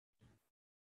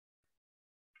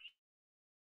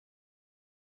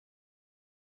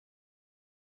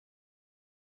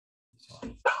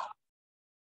There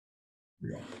we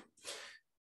go.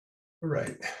 All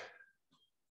right.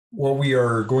 What we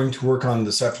are going to work on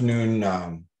this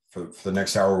afternoon for the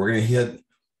next hour, we're going to hit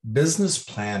business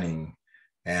planning.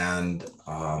 And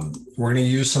we're going to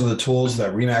use some of the tools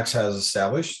that RE/MAX has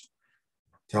established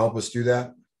to help us do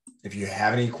that. If you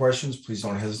have any questions, please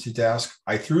don't hesitate to ask.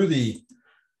 I threw the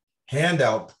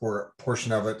handout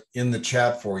portion of it in the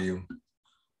chat for you.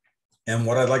 And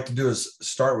what I'd like to do is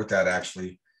start with that,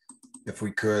 actually, if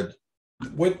we could.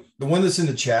 The one that's in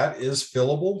the chat is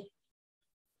fillable.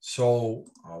 So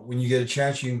when you get a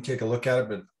chance, you can take a look at it.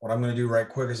 But what I'm going to do right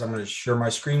quick is I'm going to share my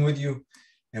screen with you,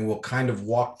 and we'll kind of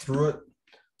walk through it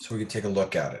so we can take a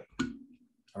look at it.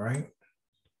 All right.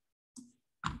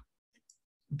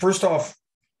 First off,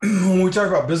 when we talk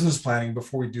about business planning,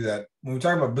 before we do that, when we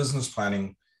talk about business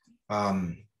planning, a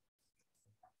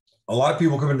lot of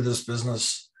people come into this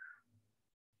business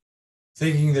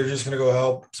thinking they're just going to go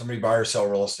help somebody buy or sell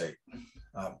real estate.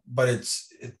 But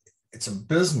it's a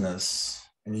business,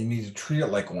 and you need to treat it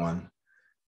like one,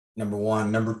 number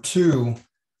one. Number two,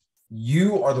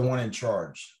 you are the one in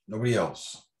charge, nobody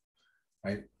else,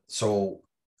 right? So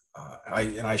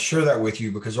I share that with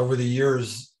you because over the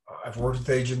years, I've worked with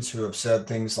agents who have said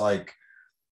things like,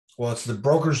 well, it's the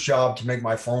broker's job to make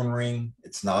my phone ring.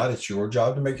 It's not. It's your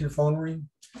job to make your phone ring.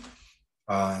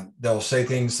 They'll say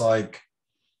things like,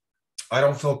 I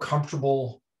don't feel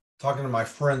comfortable talking to my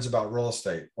friends about real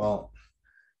estate. Well,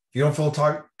 if you don't feel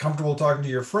comfortable talking to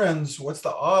your friends, what's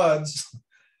the odds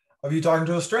of you talking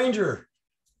to a stranger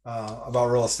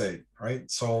about real estate, right?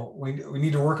 So we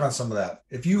need to work on some of that.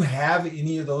 If you have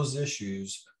any of those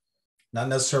issues, not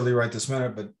necessarily right this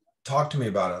minute, but talk to me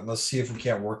about it. Let's see if we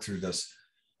can't work through this.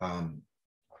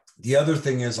 The other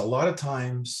thing is, a lot of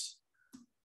times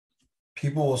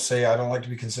people will say, I don't like to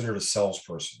be considered a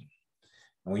salesperson.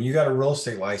 And when you got a real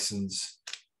estate license,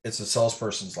 it's a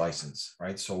salesperson's license,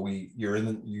 right? So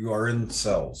you are in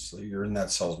sales. So you're in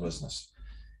that sales business.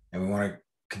 And we want to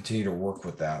continue to work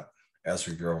with that as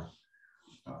we grow.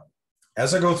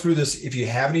 As I go through this, if you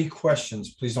have any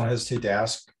questions, please don't hesitate to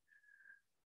ask,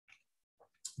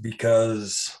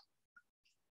 because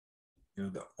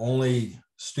the only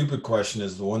stupid question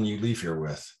is the one you leave here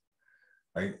with,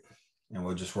 right? And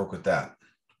we'll just work with that,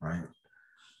 right?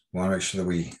 We want to make sure that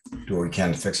we do what we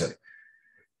can to fix it.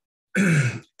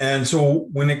 And so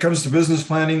when it comes to business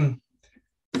planning,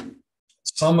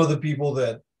 some of the people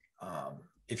that,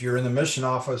 if you're in the mission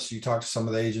office, you talk to some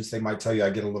of the agents, they might tell you, I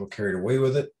get a little carried away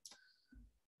with it.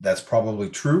 That's probably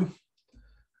true.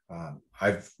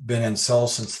 I've been in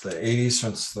sales since the 80s,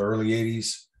 since the early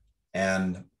 80s,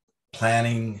 and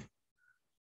planning,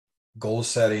 goal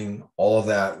setting, all of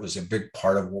that was a big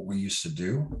part of what we used to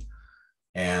do.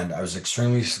 And I was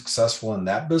extremely successful in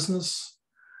that business.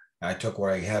 I took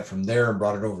what I had from there and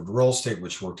brought it over to real estate,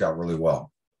 which worked out really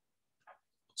well.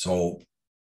 So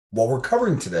what we're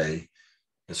covering today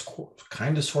is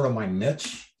kind of sort of my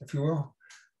niche, if you will.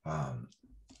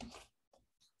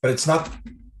 But it's not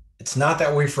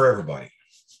that way for everybody,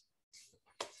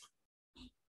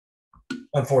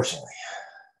 unfortunately.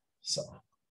 So,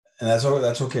 and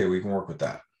that's okay. We can work with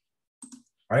that.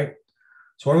 All right.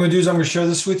 So what I'm going to do is I'm going to share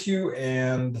this with you,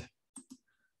 and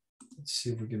let's see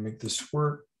if we can make this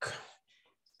work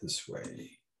this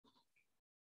way.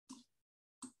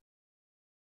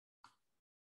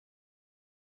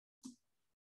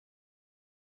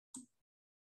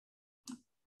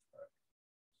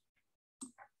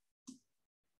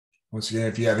 Once again,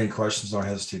 if you have any questions, don't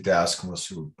hesitate to ask, and we'll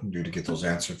see what we can do to get those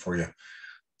answered for you.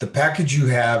 The package you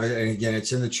have, and again,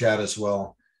 it's in the chat as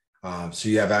well, so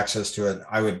you have access to it.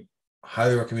 I would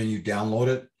highly recommend you download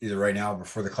it either right now or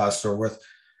before the class is over with.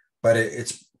 But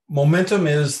it's Momentum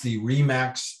is the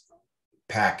RE/MAX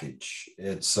package.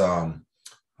 It's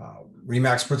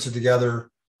RE/MAX puts it together.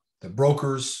 The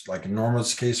brokers, like in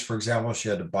Norma's case, for example, she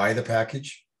had to buy the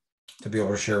package to be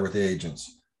able to share with the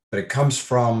agents. But it comes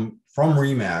from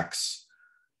RE/MAX,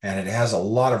 and it has a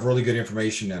lot of really good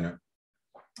information in it.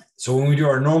 So when we do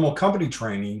our normal company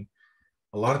training,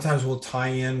 a lot of times we'll tie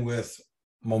in with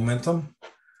Momentum,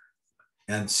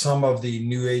 and some of the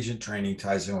new agent training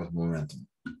ties in with Momentum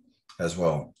as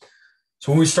well.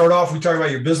 So when we start off, we talk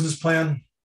about your business plan.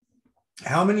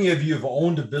 How many of you have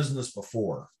owned a business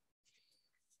before?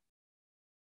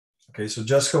 Okay, so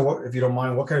Jessica, if you don't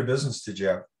mind, what kind of business did you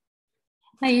have?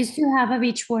 I used to have a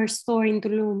beachwear store in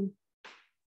Tulum.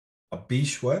 A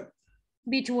beach what?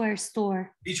 Beachwear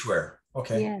store. Beachwear,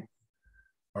 okay. Yeah.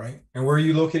 All right, and where are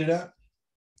you located at?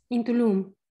 In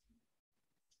Tulum.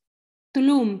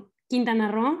 Tulum,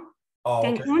 Quintana Roo, oh,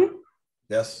 Cancun. Okay.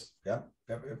 Yes, yeah.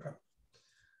 All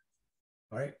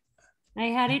right. I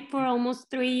had it for almost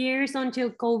 3 years until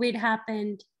COVID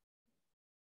happened.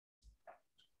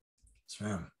 Yes,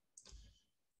 ma'am.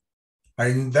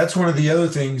 That's one of the other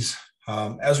things.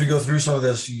 As we go through some of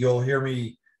this, you'll hear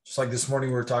me, just like this morning,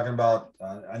 we were talking about,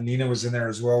 Nina was in there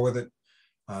as well with it,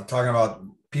 talking about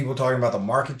people talking about the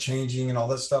market changing and all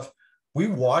this stuff. We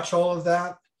watch all of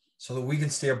that so that we can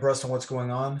stay abreast on what's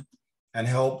going on and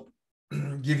help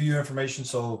give you information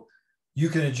so you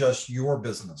can adjust your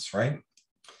business, right?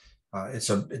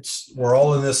 We're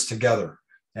all in this together.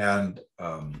 And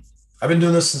I've been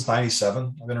doing this since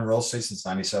 97. I've been in real estate since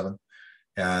 97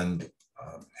 and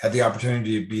had the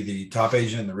opportunity to be the top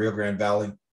agent in the Rio Grande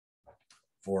Valley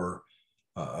for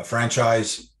a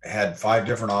franchise, had 5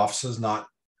 different offices, not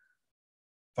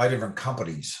 5 different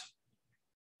companies.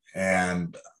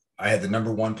 And I had the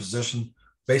number 1 position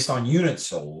based on units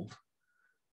sold,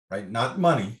 right? Not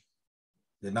money,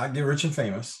 did not get rich and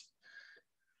famous.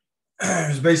 It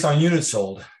was based on units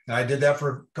sold. And I did that for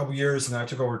a couple of years. And I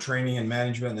took over training and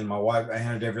management. And then my wife, I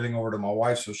handed everything over to my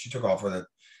wife. So she took off with it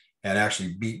and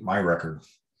actually beat my record.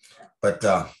 But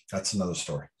that's another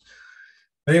story.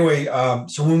 Anyway,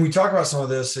 so when we talk about some of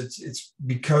this, it's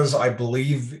because I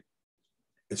believe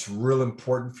it's real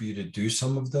important for you to do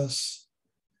some of this.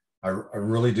 I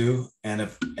really do. And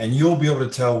you'll be able to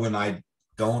tell when I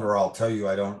don't, or I'll tell you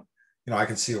I don't. I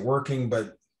can see it working,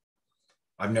 but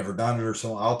I've never done it or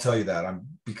so. I'll tell you that. I'm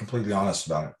be completely honest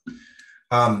about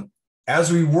it.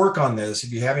 As we work on this,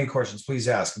 if you have any questions, please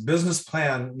ask. The business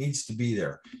plan needs to be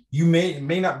there. It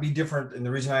may not be different. And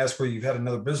the reason I ask whether you've had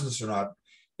another business or not,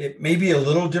 it may be a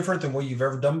little different than what you've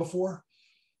ever done before,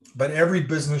 but every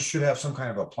business should have some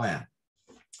kind of a plan.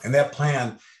 And that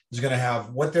plan is going to have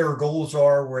what their goals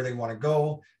are, where they want to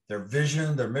go, their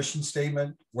vision, their mission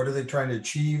statement, what are they trying to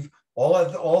achieve?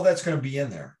 All that's going to be in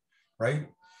there, right?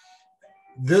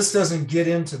 This doesn't get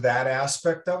into that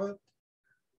aspect of it.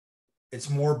 It's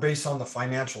more based on the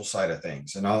financial side of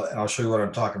things. And I'll show you what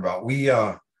I'm talking about.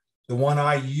 The one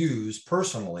I use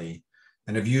personally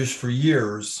and have used for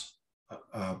years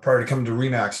prior to coming to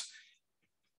RE/MAX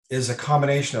is a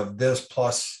combination of this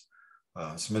plus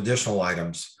some additional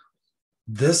items.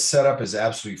 This setup is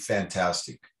absolutely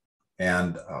fantastic.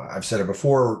 And I've said it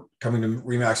before, coming to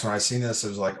RE/MAX, when I seen this, it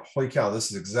was like, holy cow,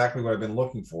 this is exactly what I've been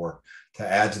looking for to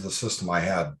add to the system I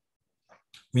had.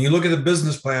 When you look at the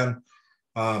business plan,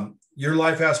 your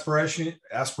life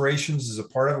aspirations is a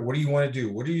part of it. What do you want to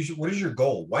do? What is your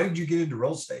goal? Why did you get into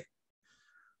real estate?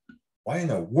 Why in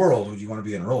the world would you want to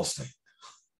be in real estate?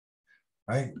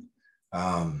 Right?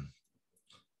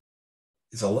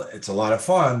 It's a lot of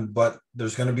fun, but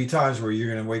there's going to be times where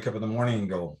you're going to wake up in the morning and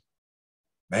go,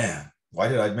 man, why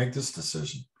did I make this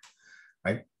decision?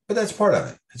 Right? But that's part of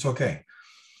it. It's okay.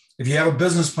 If you have a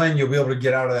business plan, you'll be able to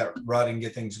get out of that rut and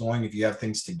get things going. If you have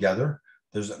things together,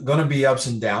 there's going to be ups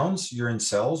and downs. You're in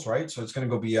sales, right? So it's going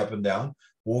to go be up and down.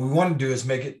 What we want to do is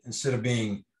make it, instead of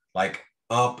being like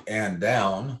up and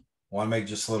down, we want to make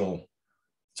just a little,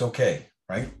 it's okay,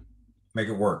 right? Make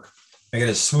it work. Make it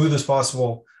as smooth as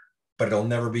possible, but it'll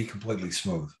never be completely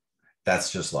smooth.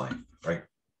 That's just life, right?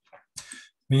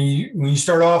 When you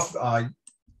start off,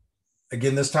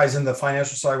 again, this ties in the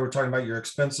financial side. We're talking about your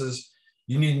expenses.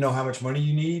 You need to know how much money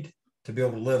you need to be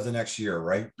able to live the next year,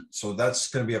 right? So that's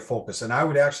going to be a focus. And I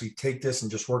would actually take this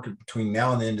and just work it between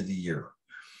now and the end of the year.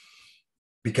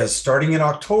 Because starting in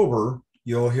October,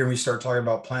 you'll hear me start talking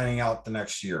about planning out the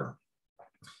next year.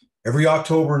 Every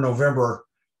October, November,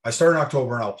 I start in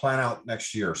October and I'll plan out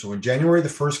next year. So when January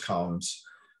 1st comes,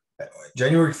 I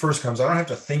don't have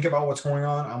to think about what's going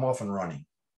on. I'm off and running,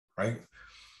 right?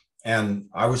 And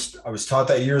I was taught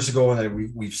that years ago,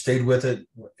 and we've stayed with it.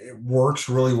 It works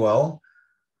really well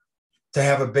to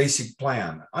have a basic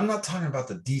plan. I'm not talking about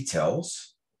the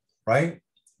details, right?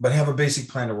 But have a basic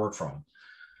plan to work from.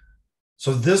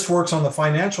 So this works on the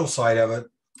financial side of it.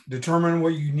 Determine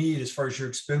what you need as far as your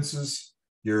expenses,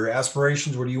 your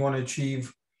aspirations. What do you want to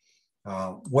achieve?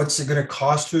 What's it going to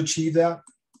cost to achieve that?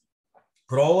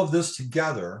 Put all of this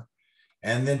together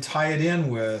and then tie it in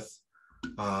with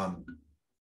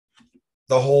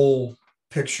the whole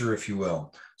picture, if you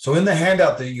will. So in the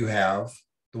handout that you have,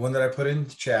 the one that I put in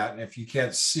the chat, and if you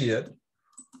can't see it,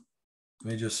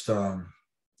 let me just throw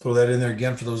that in there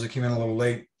again for those that came in a little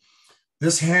late.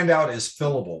 This handout is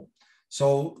fillable.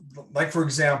 So like, for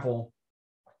example,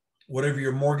 whatever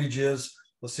your mortgage is,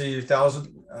 let's say your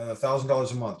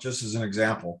 $1,000 a month, just as an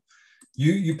example,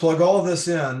 you plug all of this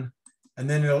in, and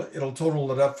then it'll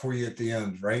total it up for you at the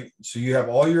end, right? So you have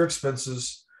all your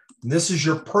expenses. And this is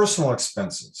your personal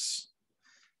expenses.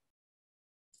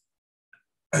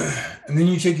 And then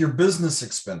you take your business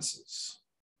expenses.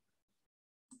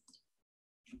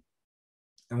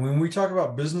 And when we talk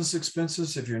about business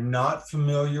expenses, if you're not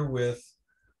familiar with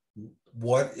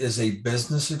what is a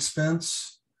business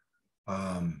expense,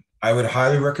 I would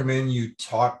highly recommend you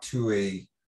talk to a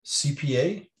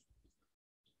CPA.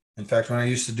 In fact, when I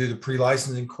used to do the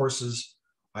pre-licensing courses,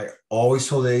 I always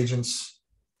told the agents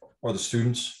or the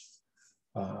students,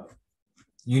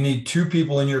 you need two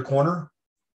people in your corner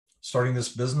starting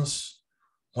this business.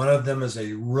 One of them is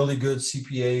a really good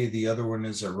CPA. The other one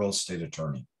is a real estate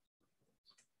attorney.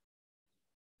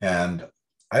 And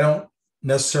I don't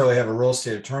necessarily have a real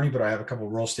estate attorney, but I have a couple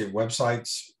of real estate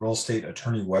websites, real estate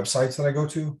attorney websites that I go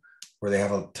to where they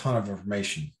have a ton of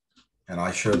information. And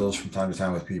I share those from time to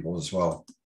time with people as well.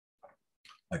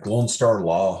 Like Lone Star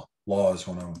Law is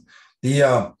one of them.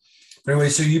 Anyway,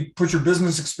 so you put your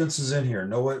business expenses in here.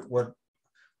 Know what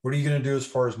are you going to do as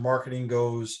far as marketing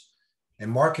goes?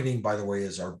 And marketing, by the way,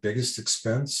 is our biggest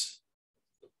expense.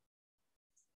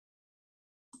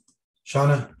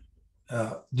 Shauna,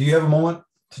 do you have a moment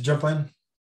to jump in?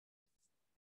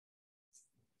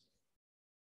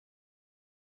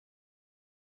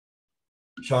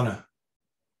 Shauna,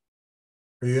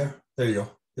 are you here? There you go.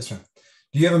 Yes, ma'am.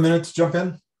 Do you have a minute to jump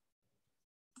in?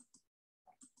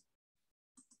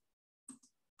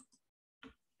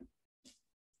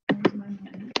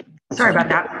 Sorry about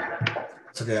that.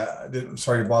 It's okay. I'm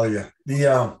sorry to bother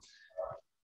you.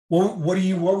 What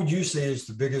would you say is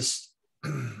the biggest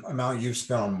amount you've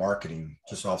spent on marketing,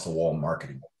 just off the wall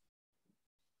marketing?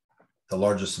 The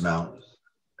largest amount.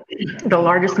 The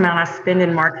largest amount I spend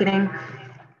in marketing.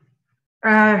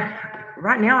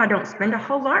 Right now, I don't spend a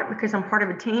whole lot because I'm part of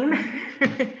a team.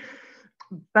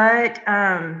 But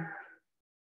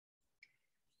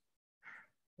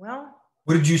well,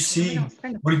 what did you see?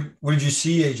 Really what did you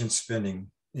see agents spending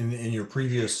in your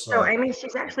previous? So Amy,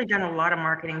 she's actually done a lot of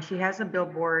marketing. She has a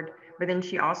billboard, but then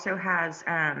she also has.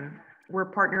 We're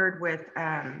partnered with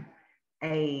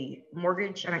a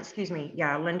mortgage.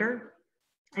 A lender,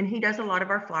 and he does a lot of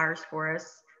our flyers for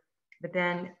us. But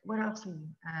then what else?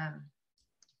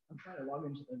 I'm trying to log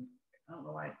into the. I don't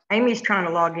know why. Amy's trying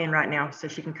to log in right now, so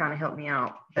she can kind of help me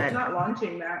out. But it's not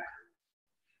launching that.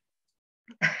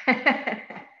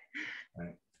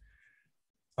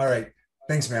 All right.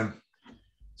 Thanks, ma'am.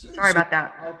 Sorry about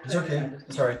that. It's okay.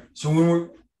 It's all right. So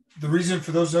the reason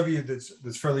for those of you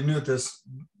that's fairly new at this,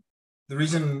 the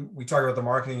reason we talk about the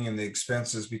marketing and the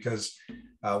expenses, because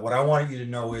what I want you to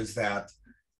know is that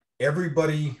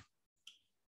everybody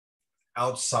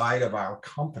outside of our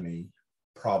company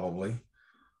probably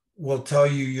will tell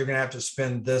you you're going to have to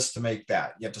spend this to make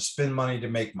that. You have to spend money to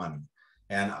make money.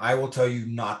 And I will tell you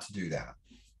not to do that.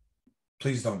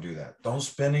 Please don't do that. Don't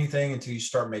spend anything until you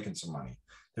start making some money.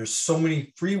 There's so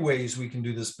many free ways we can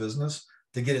do this business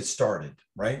to get it started,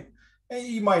 right? And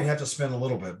you might have to spend a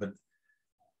little bit, but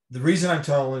the reason I'm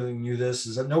telling you this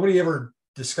is that nobody ever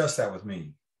discussed that with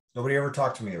me. Nobody ever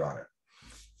talked to me about it.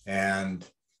 And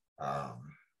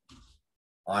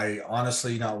I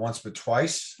honestly, not once, but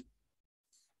twice,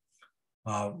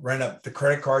 ran up the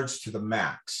credit cards to the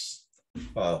max.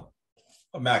 Well,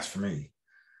 a max for me.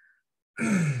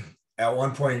 At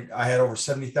one point, I had over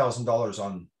 $70,000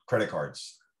 on credit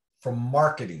cards from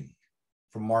marketing,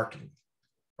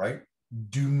 right?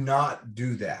 Do not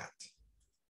do that.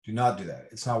 Do not do that.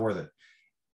 It's not worth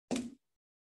it.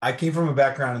 I came from a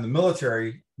background in the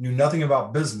military, knew nothing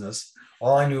about business.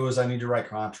 All I knew was I need to write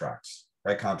contracts.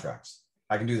 I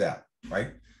can do that,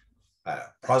 right?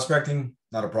 Prospecting,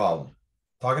 not a problem.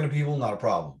 Talking to people, not a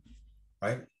problem,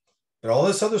 right? But all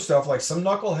this other stuff, like some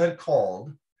knucklehead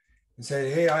called and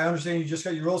said, hey, I understand you just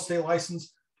got your real estate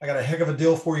license. I got a heck of a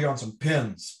deal for you on some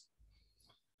pins.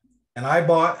 And I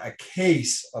bought a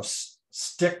case of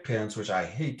stick pins, which I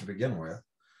hate to begin with,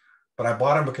 but I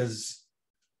bought them because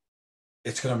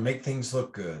it's going to make things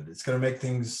look good. It's going to make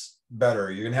things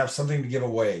better. You're going to have something to give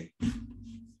away.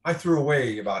 I threw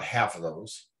away about half of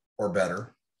those or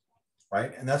better,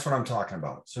 right? And that's what I'm talking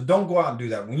about. So don't go out and do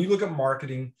that. When you look at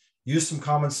marketing, use some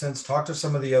common sense, talk to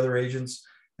some of the other agents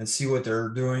and see what they're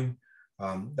doing.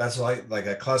 That's like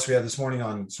a class we had this morning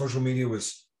on social media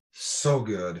was so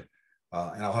good.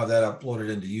 And I'll have that uploaded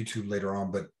into YouTube later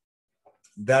on, but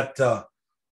that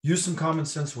use some common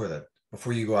sense with it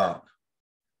before you go out.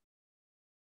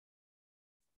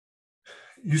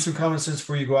 Use some common sense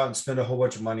before you go out and spend a whole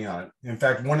bunch of money on it. In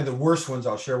fact, one of the worst ones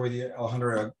I'll share with you,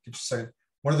 Alejandro, I'll get you a second.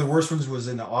 One of the worst ones was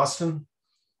in Austin.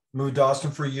 Moved to Austin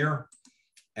for a year,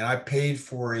 and I paid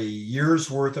for a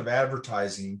year's worth of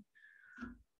advertising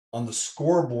on the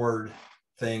scoreboard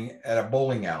thing at a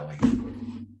bowling alley.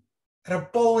 At a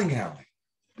bowling alley.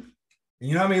 And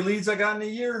you know how many leads I got in a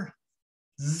year?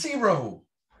 0.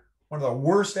 One of the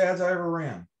worst ads I ever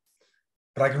ran.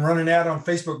 but I can run an ad on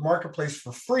Facebook Marketplace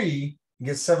for free and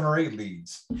get 7 or 8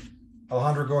 leads.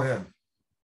 Alejandro, go ahead.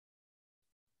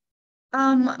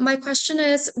 My question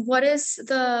is, what is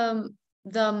the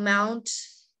amount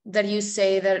that you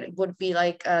say that would be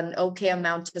like an okay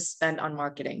amount to spend on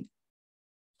marketing?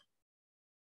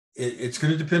 It's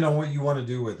going to depend on what you want to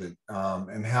do with it,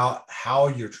 and how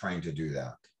you're trying to do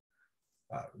that.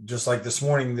 Just like this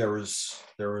morning, there was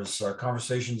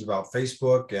conversations about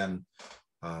Facebook and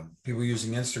people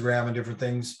using Instagram and different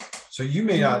things. So you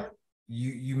may not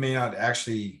you may not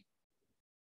actually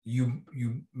you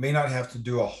may not have to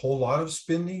do a whole lot of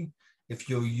spending if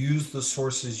you'll use the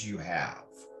sources you have.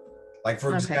 Like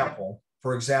for example,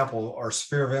 our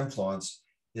sphere of influence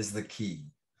is the key.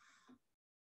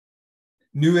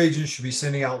 New agents should be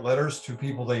sending out letters to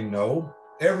people they know,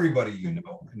 everybody you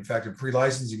know. In fact, in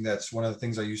pre-licensing, that's one of the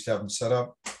things I used to have them set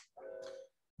up.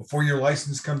 Before your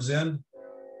license comes in,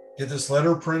 get this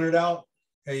letter printed out.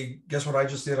 Hey, guess what I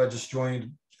just did? I just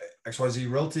joined XYZ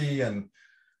Realty, and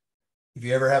if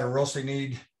you ever have a real estate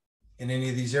need in any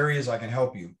of these areas, I can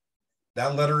help you.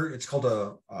 That letter, it's called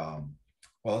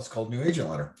it's called New Agent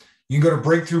Letter. You can go to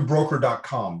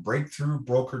breakthroughbroker.com.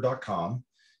 Breakthroughbroker.com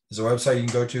is a website you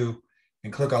can go to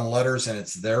and click on letters, and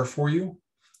it's there for you.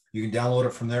 You can download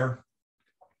it from there.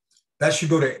 That should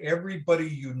go to everybody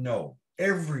you know,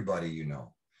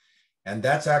 And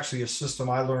that's actually a system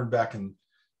I learned back in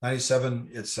 97.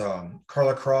 It's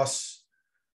Carla Cross.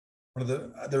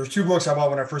 There was 2 books I bought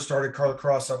when I first started. Carla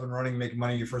Cross, Up and Running, Making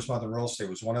Money Your First Month in Real Estate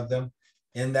was one of them.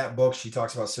 In that book, she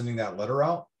talks about sending that letter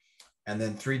out. And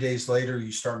then 3 days later,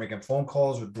 you start making phone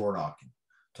calls or door knocking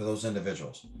to those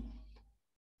individuals.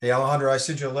 Hey, Alejandro, I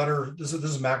sent you a letter. This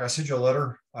is Mac. I sent you a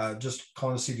letter, just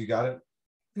calling to see if you got it.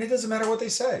 And it doesn't matter what they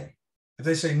say. If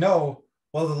they say no,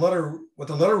 well, what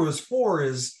the letter was for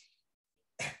is,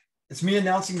 it's me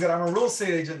announcing that I'm a real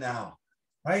estate agent now,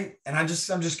 right? And I'm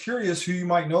just curious who you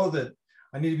might know that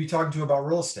I need to be talking to about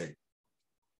real estate.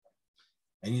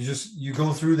 And you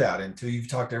go through that until you've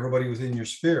talked to everybody within your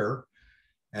sphere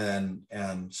and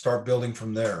start building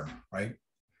from there, right?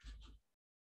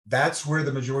 That's where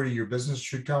the majority of your business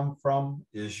should come from,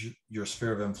 is your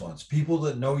sphere of influence. People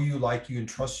that know you, like you, and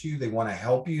trust you. They want to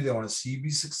help you. They want to see you be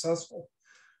successful.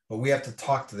 But we have to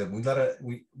talk to them.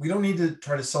 We don't need to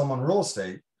try to sell them on real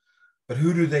estate, but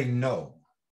who do they know?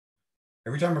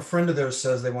 Every time a friend of theirs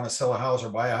says they want to sell a house or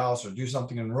buy a house or do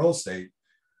something in real estate,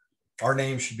 our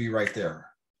name should be right there.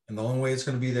 And the only way it's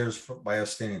going to be there is by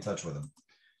us staying in touch with them.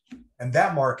 And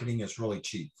that marketing is really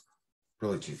cheap,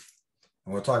 really cheap.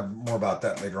 And we'll talk more about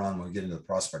that later on when we get into the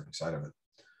prospecting side of it.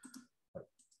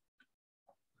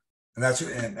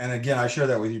 And again, I share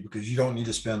that with you because you don't need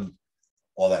to spend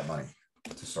all that money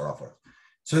to start off with.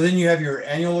 So then you have your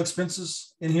annual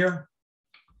expenses in here.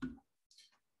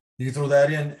 You can throw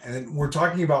that in. And then we're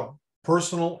talking about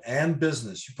personal and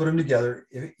business. You put them together.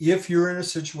 If you're in a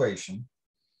situation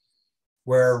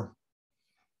where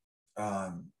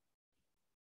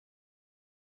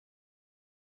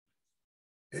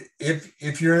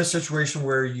if you're in a situation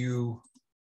where you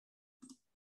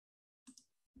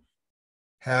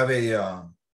have a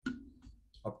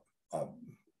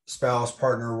spouse,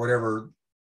 partner, whatever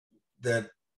that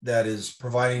is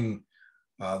providing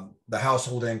the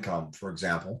household income, for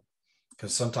example,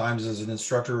 because sometimes as an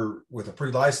instructor with a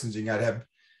pre-licensing, I'd have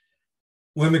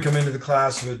women come into the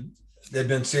class they'd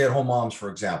been stay-at-home moms, for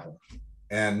example,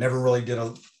 and never really did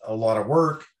a lot of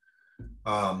work.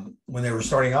 When they were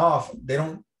starting off, they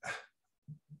don't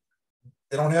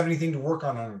have anything to work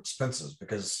on expenses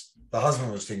because the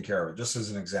husband was taking care of it, just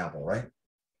as an example, right?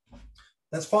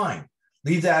 That's fine.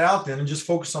 Leave that out then and just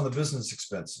focus on the business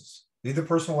expenses. Leave the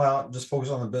personal out and just focus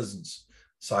on the business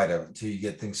side of it until you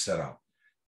get things set up.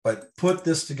 But put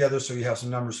this together so you have some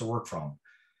numbers to work from.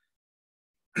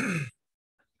 And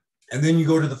then you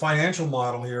go to the financial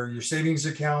model here, your savings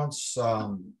accounts,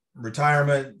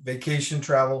 retirement, vacation,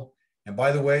 travel. And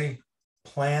by the way,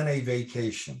 plan a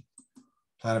vacation.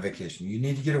 Plan a vacation. You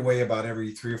need to get away about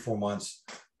every 3 or 4 months.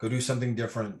 Go do something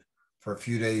different for a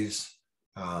few days.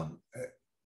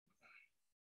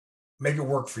 Make it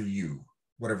work for you,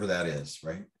 whatever that is,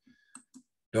 right?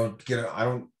 I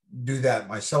don't do that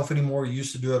myself anymore. I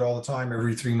used to do it all the time.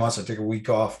 Every 3 months, I take a week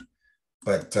off.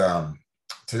 But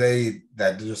today,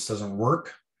 that just doesn't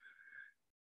work.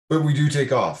 But we do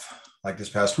take off. Like this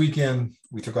past weekend,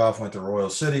 we took off, went to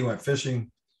Royal City, went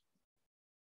fishing.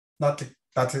 Not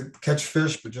to catch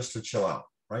fish, but just to chill out,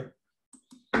 right?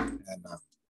 And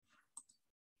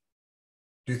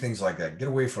do things like that. Get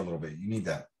away for a little bit. You need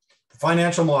that. The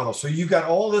financial model. So you've got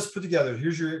all this put together.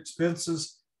 Here's your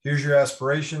expenses. Here's your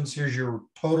aspirations. Here's your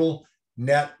total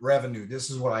net revenue. This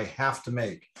is what I have to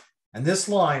make. And this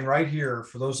line right here,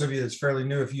 for those of you that's fairly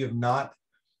new, if you have not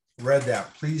read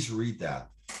that, please read that.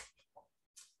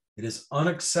 It is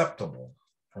unacceptable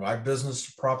for my business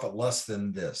to profit less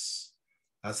than this.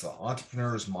 That's the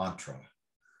entrepreneur's mantra.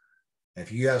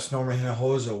 If you ask Norma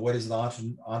Hinojosa, what is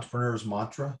the entrepreneur's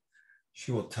mantra?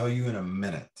 She will tell you in a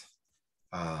minute.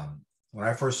 When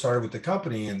I first started with the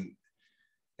company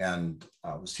and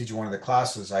was teaching one of the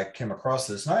classes, I came across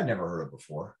this, and I'd never heard it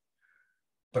before.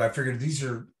 But I figured these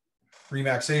are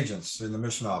RE/MAX agents in the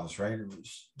mission office, right? It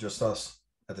was just us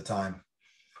at the time.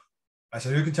 I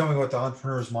said, who can tell me what the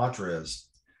entrepreneur's mantra is?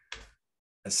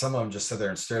 And some of them just sat there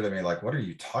and stared at me like, what are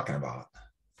you talking about?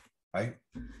 Right?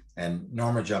 And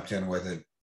Norma jumped in with it.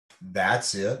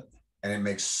 That's it. And it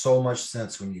makes so much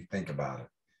sense when you think about it.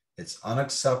 It's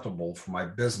unacceptable for my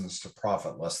business to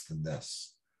profit less than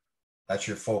this. That's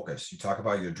your focus. You talk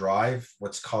about your drive,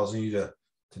 what's causing you to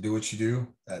do what you do.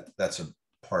 That's a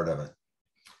part of it.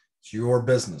 It's your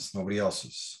business, nobody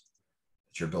else's,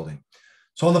 that you're building.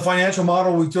 So in the financial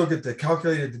model, we took it to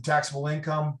calculated the taxable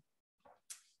income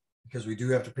because we do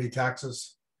have to pay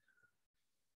taxes.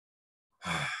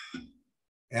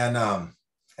 And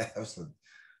that was a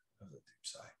deep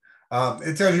sigh.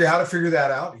 It tells you how to figure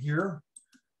that out here,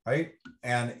 right?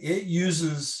 And it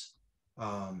uses,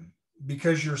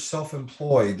 because you're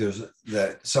self-employed, there's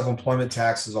that self-employment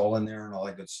tax is all in there and all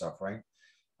that good stuff, right?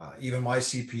 Even my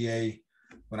CPA,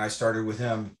 when I started with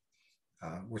him,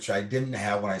 which I didn't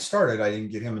have when I started, I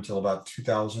didn't get him until about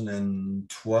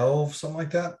 2012, something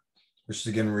like that, which is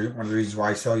again, one of the reasons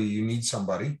why I tell you, you need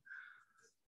somebody.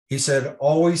 He said,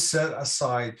 always set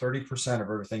aside 30% of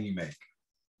everything you make.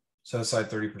 Set aside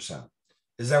 30%.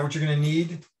 Is that what you're going to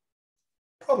need?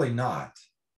 Probably not,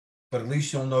 but at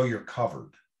least you'll know you're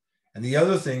covered. And the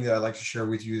other thing that I'd like to share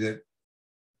with you that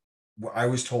I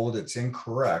was told it's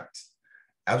incorrect,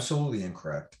 absolutely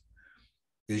incorrect,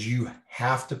 is you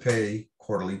have to pay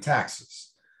quarterly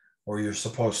taxes, or you're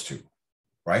supposed to,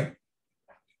 right?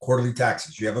 Quarterly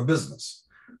taxes. You have a business.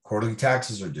 Quarterly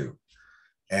taxes are due.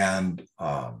 And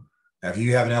if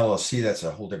you have an LLC, that's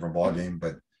a whole different ballgame.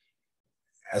 But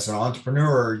as an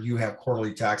entrepreneur, you have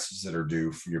quarterly taxes that are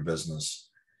due for your business,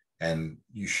 and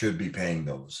you should be paying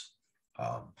those.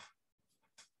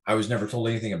 I was never told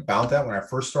anything about that when I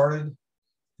first started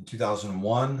in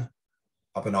 2001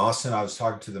 up in Austin. I was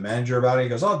talking to the manager about it. He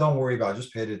goes, oh, don't worry about it.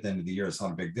 Just pay it at the end of the year. It's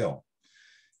not a big deal.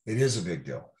 It is a big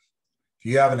deal. If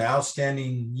you have an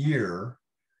outstanding year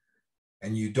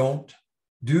and you don't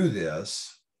do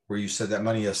this, where you set that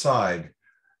money aside,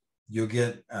 you'll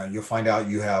find out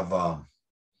you have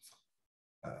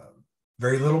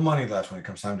very little money left when it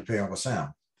comes time to pay Uncle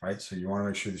Sam, right? So you want to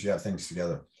make sure that you have things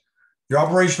together. Your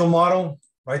operational model,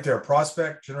 right there,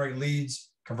 prospect, generate leads,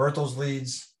 convert those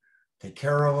leads, take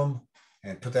care of them,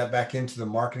 and put that back into the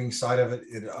marketing side of it.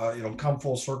 It'll come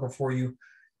full circle for you.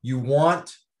 You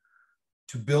want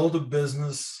to build a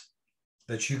business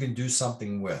that you can do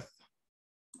something with.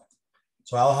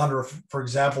 So Alejandro, for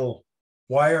example,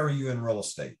 why are you in real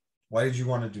estate? Why did you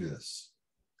want to do this,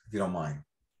 if you don't mind?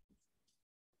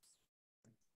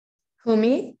 Who,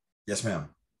 me? Yes, ma'am.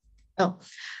 Oh,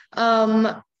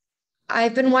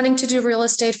 I've been wanting to do real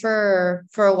estate for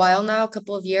a while now, a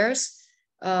couple of years.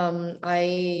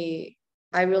 I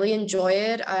really enjoy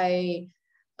it.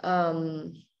 I'm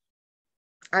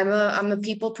a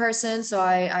people person, so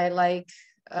I like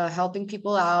helping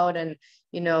people out, and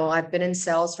I've been in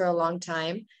sales for a long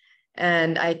time,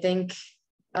 and I think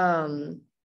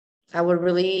I would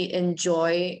really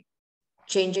enjoy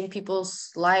changing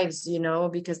people's lives,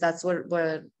 because that's what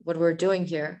we're doing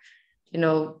here.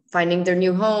 Finding their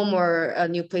new home or a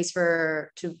new place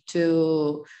for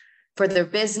their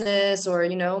business, or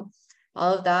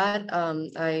all of that.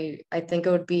 I think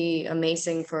it would be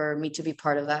amazing for me to be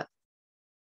part of that.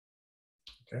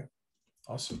 Okay,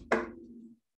 awesome.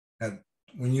 And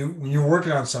when you're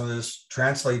working on some of this,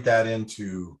 translate that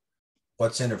into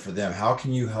what's in it for them. How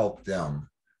can you help them,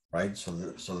 right? So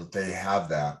that they have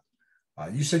that.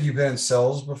 You said you've been in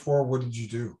sales before. What did you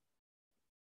do?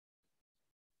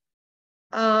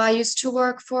 I used to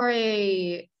work for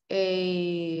a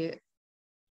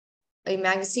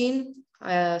magazine,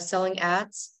 selling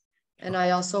ads, and I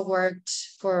also worked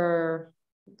for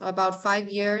about 5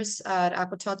 years at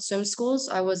Aquatot Swim Schools.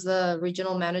 I was the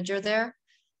regional manager there.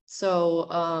 So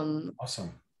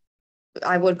Awesome.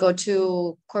 I would go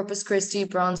to Corpus Christi,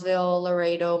 Bronzeville,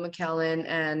 Laredo, McAllen,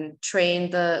 and train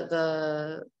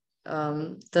the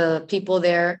people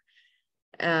there.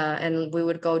 And we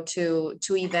would go to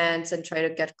events and try to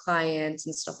get clients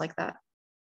and stuff like that.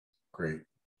 Great.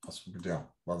 Awesome. Good deal.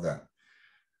 Love that.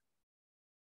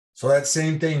 So that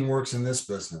same thing works in this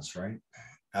business, right?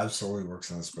 absolutely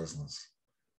works in this business.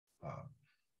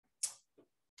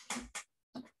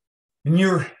 When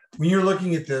you're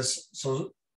looking at this,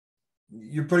 so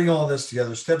you're putting all this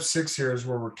together. Step 6 here is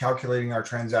where we're calculating our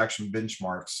transaction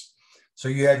benchmarks. So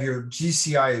you have your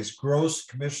GCI is gross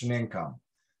commission income.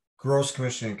 Gross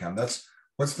commission income. That's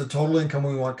what's the total income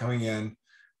we want coming in.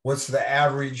 What's the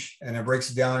average? And it breaks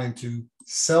it down into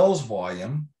sales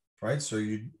volume, right? So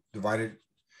you divide it.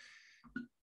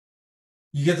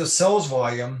 You get the sales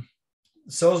volume.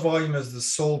 Sales volume is the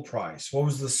sold price. What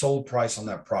was the sold price on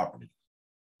that property?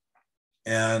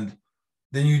 And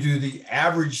then you do the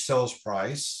average sales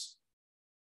price,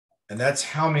 and that's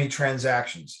how many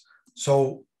transactions.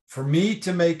 So for me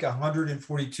to make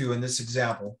 142 in this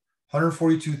example,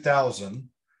 142,000,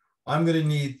 I'm going to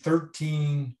need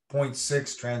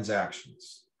 13.6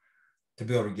 transactions to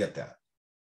be able to get that.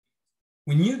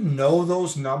 When you know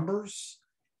those numbers,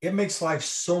 it makes life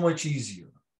so much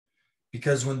easier,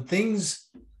 because when things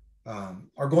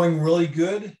are going really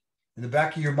good, in the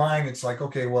back of your mind, it's like,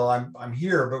 okay, well, I'm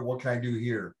here, but what can I do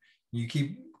here? You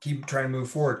keep trying to move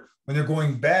forward. When they're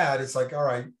going bad, it's like, all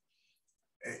right,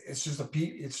 it's just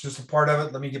a part of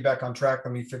it. Let me get back on track.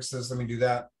 Let me fix this. Let me do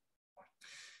that.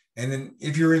 And then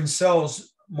if you're in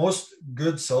sales, most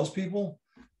good salespeople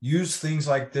use things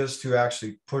like this to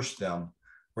actually push them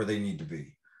where they need to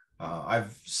be.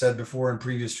 I've said before in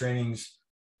previous trainings,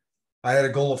 I had a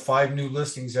goal of 5 new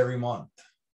listings every month.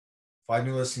 5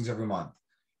 new listings every month.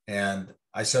 And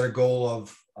I set a goal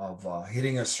of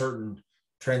hitting a certain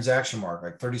transaction mark,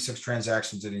 like 36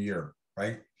 transactions in a year,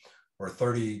 right? Or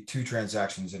 32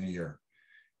 transactions in a year.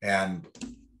 And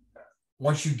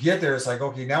once you get there, it's like,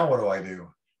 okay, now what do I do?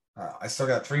 I still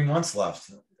got 3 months left,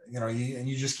 and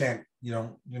you just can't,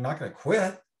 you're not going to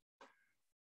quit.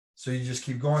 So you just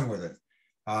keep going with it.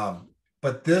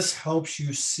 But this helps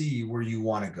you see where you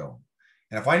want to go.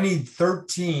 And if I need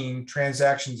 13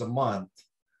 transactions a month,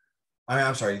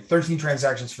 I'm sorry, 13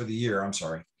 transactions for the year.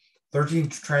 13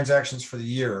 transactions for the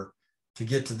year to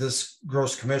get to this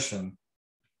gross commission.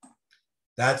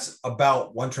 That's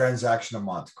about 1 transaction a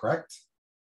month, correct?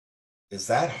 Is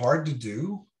that hard to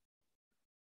do?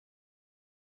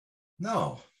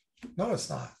 No, it's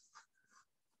not.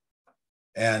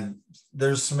 And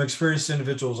there's some experienced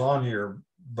individuals on here,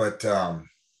 but I'm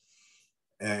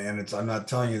not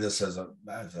telling you this as a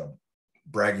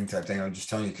bragging type thing. I'm just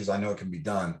telling you because I know it can be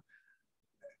done.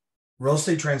 Real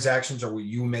estate transactions are what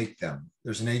you make them.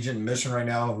 There's an agent in Mission right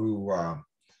now who I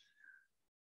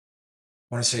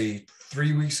want to say 4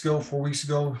 weeks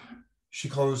ago, she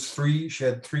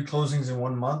had 3 closings in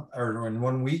 1 month or in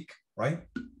 1 week, right?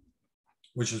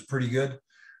 Which is pretty good.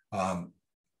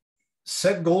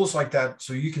 Set goals like that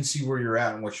so you can see where you're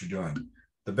at and what you're doing.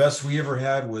 The best we ever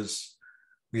had was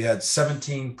we had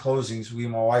 17 closings.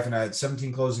 My wife and I had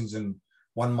 17 closings in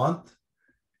 1 month.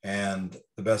 And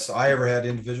the best I ever had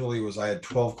individually was I had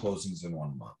 12 closings in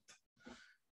 1 month.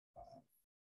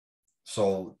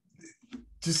 So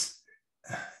just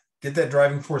get that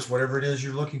driving force, whatever it is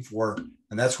you're looking for.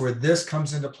 And that's where this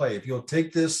comes into play. If you'll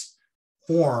take this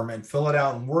form and fill it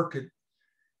out and work it,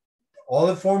 all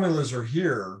the formulas are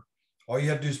here. All you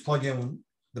have to do is plug in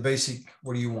the basic,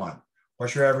 what do you want?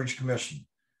 What's your average commission?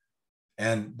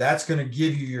 And that's going to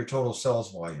give you your total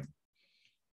sales volume.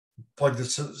 Plug the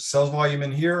sales volume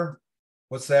in here.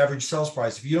 What's the average sales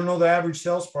price? If you don't know the average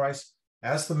sales price,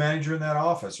 ask the manager in that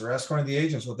office or ask one of the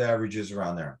agents what the average is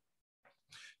around there.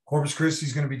 Corpus Christi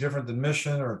is going to be different than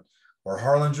Mission or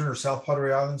Harlingen or South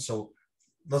Padre Island. So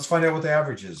let's find out what the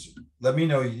average is. Let me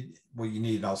know what you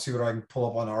need, and I'll see what I can pull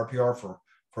up on the RPR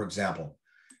for example.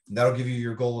 And that'll give you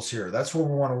your goals here. That's what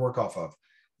we want to work off of.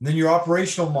 And then your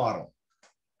operational model.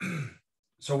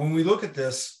 So when we look at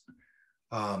this,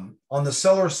 on the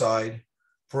seller side,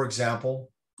 for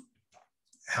example,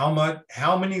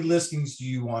 how many listings do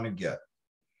you want to get?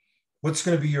 What's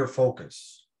going to be your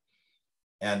focus?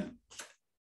 And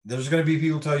there's going to be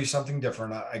people tell you something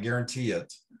different. I guarantee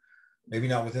it. Maybe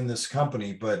not within this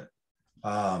company, but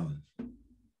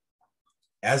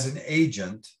as an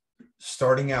agent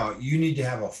starting out, you need to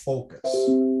have a focus.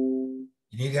 You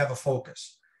need to have a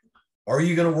focus. Are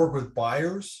you going to work with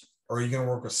buyers or are you going to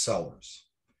work with sellers?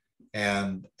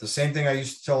 And the same thing I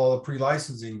used to tell all the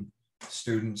pre-licensing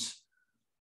students,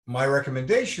 my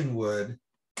recommendation would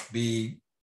be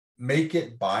make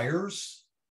it buyers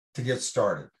to get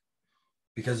started,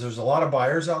 because there's a lot of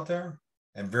buyers out there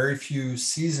and very few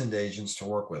seasoned agents to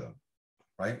work with them,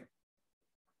 right?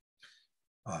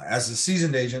 As a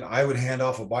seasoned agent, I would hand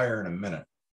off a buyer in a minute,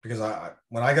 because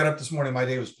when I got up this morning, my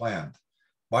day was planned.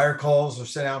 Buyer calls or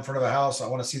sitting out in front of a house. I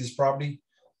want to see this property.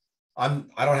 I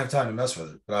don't have time to mess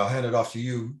with it, but I'll hand it off to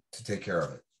you to take care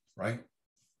of it, right?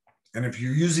 And if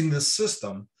you're using this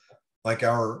system, like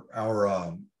our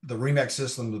the Remax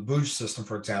system, the Boost system,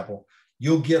 for example,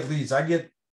 you'll get leads. I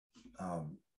get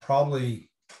probably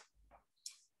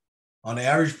on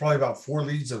average, probably about 4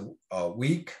 leads a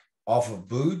week off of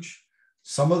Booge.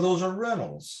 Some of those are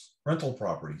rental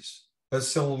properties, but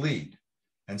still a lead.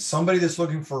 And somebody that's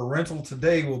looking for a rental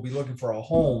today will be looking for a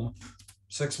home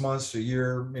 6 months, a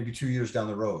year, maybe 2 years down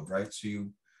the road, right? So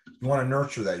you want to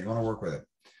nurture that. You want to work with it.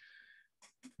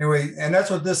 Anyway, and that's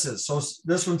what this is. So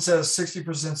this one says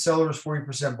 60% sellers,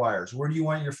 40% buyers. Where do you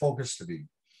want your focus to be?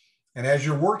 And as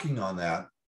you're working on that,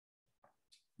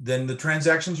 then the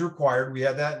transactions required, we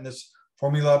had that in this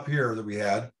formula up here that we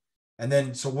had. And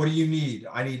then, so what do you need?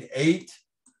 I need 8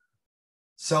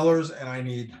 sellers and I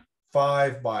need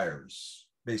 5 buyers,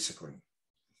 basically,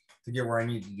 to get where I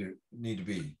need to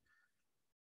be.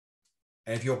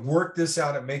 And if you work this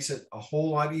out, it makes it a whole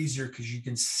lot easier because you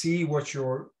can see what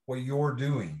you're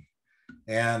doing.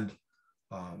 And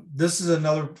this is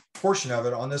another portion of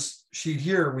it on this sheet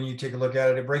here. When you take a look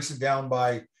at it, it breaks it down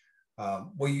by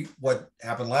what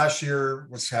happened last year,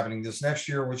 what's happening this next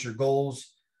year, what's your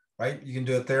goals, right? You can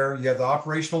do it there. You have the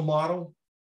operational model.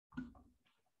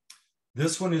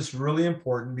 This one is really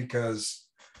important because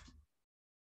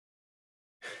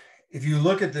if you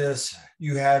look at this,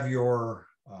 you have your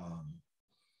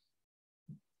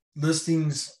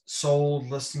listings sold,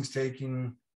 listings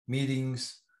taken,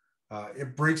 meetings.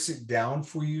 It breaks it down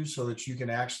for you so that you can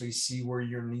actually see where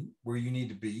you need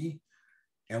to be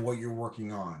and what you're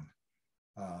working on.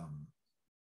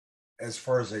 As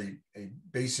far as a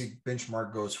basic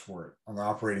benchmark goes for it on the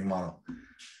operating model.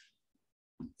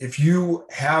 If you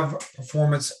have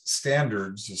performance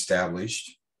standards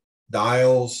established,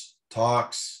 dials,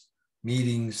 talks,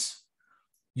 meetings,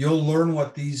 you'll learn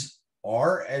what these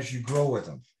are as you grow with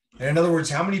them. And in other words,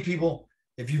 how many people,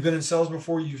 if you've been in sales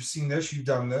before, you've seen this, you've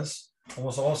done this,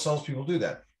 almost all salespeople do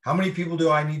that. How many doors do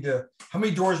I need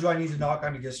to knock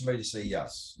on to get somebody to say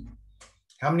yes?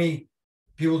 How many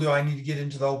people do I need to get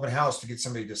into the open house to get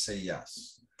somebody to say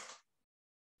yes?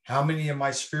 How many in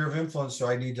my sphere of influence do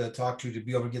I need to talk to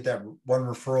be able to get that one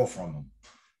referral from them,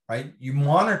 right? You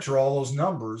monitor all those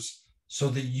numbers so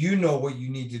that you know what you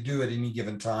need to do at any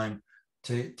given time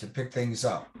to pick things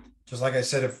up. Just like I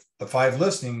said, if the 5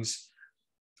 listings,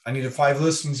 I needed 5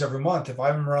 listings every month. If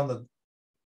I'm around the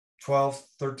 12th,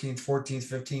 13th, 14th,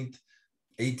 15th,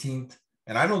 18th,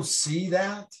 and I don't see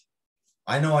that,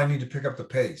 I know I need to pick up the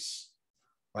pace,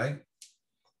 right?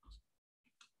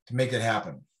 To make it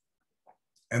happen.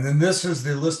 And then this is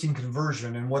the listing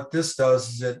conversion. And what this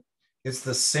does is it's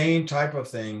the same type of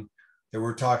thing that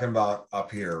we're talking about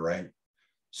up here, right?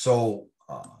 So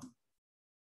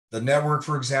the network,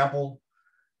 for example,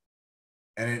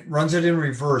 and it runs it in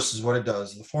reverse is what it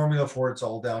does. The formula for it's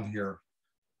all down here,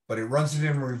 but it runs it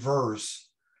in reverse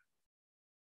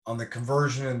on the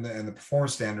conversion and the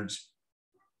performance standards.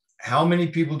 How many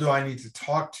people do I need to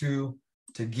talk to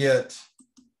get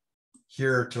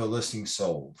here to a listing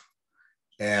sold?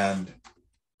 And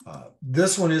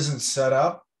this one isn't set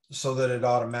up so that it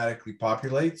automatically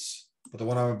populates, but the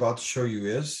one I'm about to show you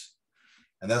is,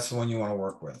 and that's the one you want to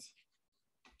work with.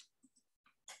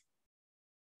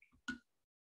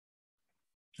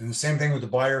 And the same thing with the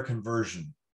buyer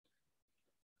conversion.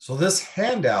 So this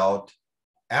handout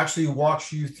actually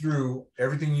walks you through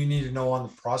everything you need to know on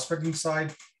the prospecting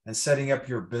side and setting up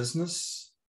your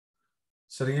business,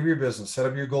 set up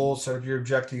your goals, set up your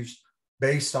objectives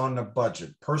based on the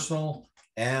budget, personal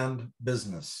and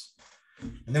business.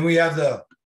 And then we have the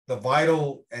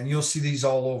vital, and you'll see these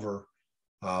all over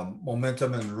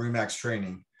Momentum and Remax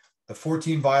training, the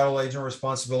 14 vital agent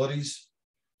responsibilities,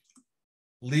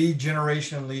 lead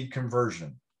generation, lead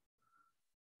conversion.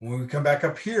 When we come back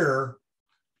up here,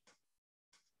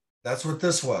 that's what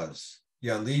this was.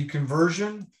 Yeah, lead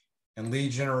conversion and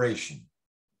lead generation.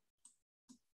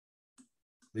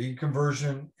 Lead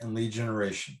conversion and lead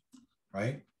generation,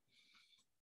 right?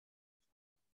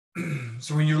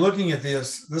 So when you're looking at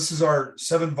this is our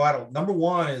 7 vital. Number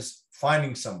 1 is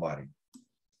finding somebody.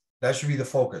 That should be the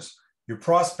focus. You're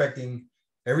prospecting.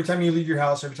 Every time you leave your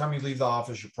house, every time you leave the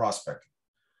office, you're prospecting.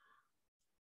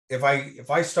 If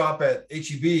I stop at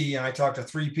HEB and I talk to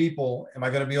 3 people, am I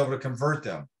going to be able to convert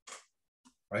them?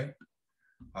 Right?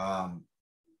 And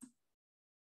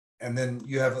then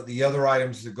you have the other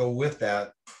items that go with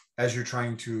that as you're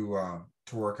trying to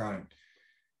work on it.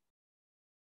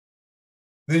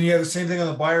 Then you have the same thing on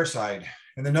the buyer side.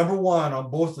 And the number 1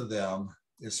 on both of them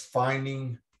is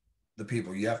finding the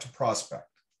people. You have to prospect.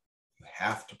 You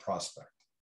have to prospect.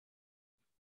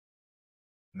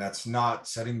 And that's not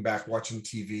sitting back watching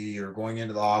TV or going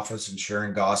into the office and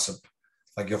sharing gossip.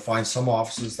 Like you'll find some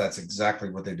offices, that's exactly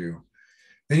what they do.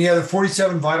 Then you have the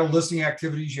 47 vital listing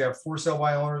activities. You have for sale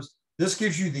by owners. This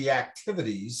gives you the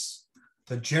activities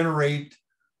to generate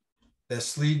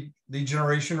this lead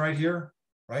generation right here,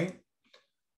 right?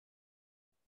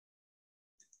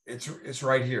 It's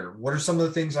right here. What are some of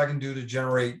the things I can do to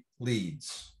generate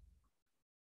leads?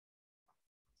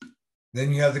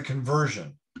 Then you have the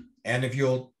conversion. And if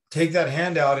you'll take that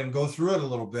handout and go through it a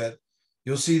little bit,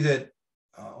 you'll see that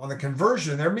on the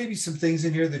conversion, there may be some things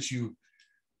in here that you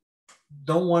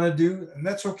don't want to do, and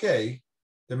that's okay.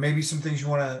 There may be some things you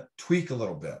want to tweak a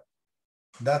little bit.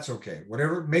 That's okay.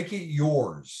 Whatever, make it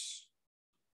yours.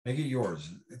 Make it yours.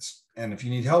 And if you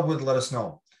need help with it, let us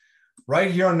know.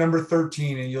 Right here on number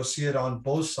 13, and you'll see it on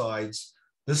both sides.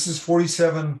 This is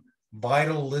 47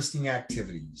 vital listing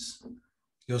activities.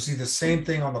 You'll see the same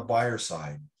thing on the buyer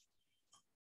side.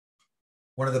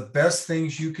 One of the best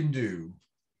things you can do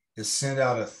is send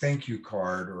out a thank you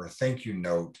card or a thank you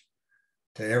note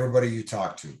to everybody you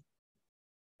talk to.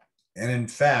 And in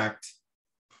fact,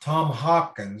 Tom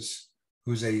Hopkins,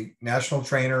 who's a national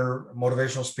trainer,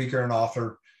 motivational speaker, and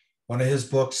author, one of his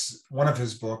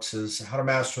books is How to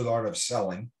Master the Art of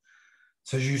Selling.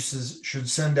 So you should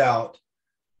send out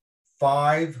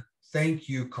 5 thank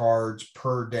you cards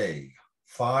per day.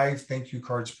 5 thank you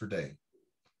cards per day.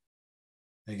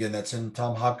 And again, that's in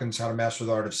Tom Hopkins, How to Master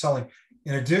the Art of Selling.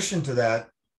 In addition to that,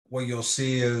 what you'll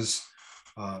see is,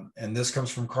 and this comes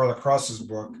from Carla Cross's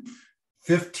book,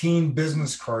 15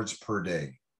 business cards per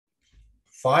day.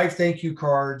 5 thank you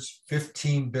cards,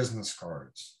 15 business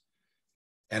cards.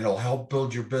 And it'll help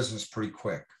build your business pretty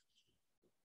quick.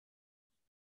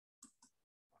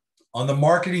 On the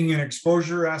marketing and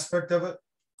exposure aspect of it,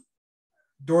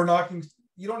 door knocking,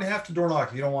 you don't have to door knock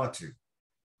if you don't want to.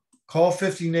 Call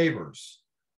 50 neighbors.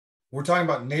 We're talking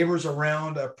about neighbors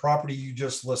around a property you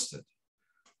just listed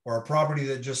or a property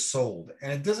that just sold.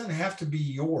 And it doesn't have to be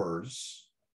yours.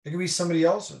 It can be somebody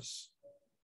else's.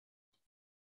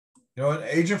 You know, an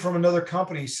agent from another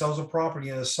company sells a property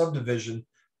in a subdivision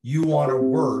you want to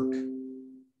work,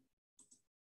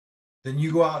 then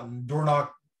you go out and door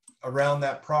knock around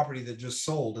that property that just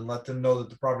sold and let them know that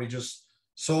the property just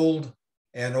sold.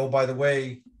 And oh, by the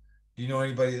way, do you know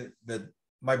anybody that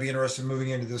might be interested in moving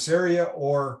into this area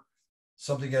or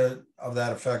something of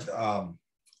that effect?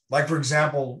 Like, for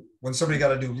example, when somebody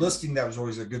got a new listing, that was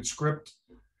always a good script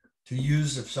to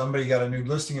use. If somebody got a new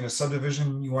listing in a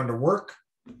subdivision you wanted to work,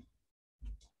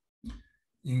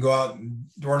 you can go out and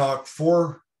door knock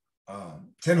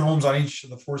 10 homes on each of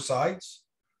the 4 sides,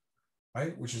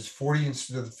 right? Which is 40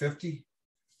 instead of the 50.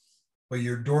 But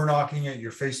you're door knocking it,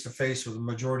 you're face to face with the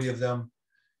majority of them.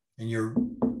 And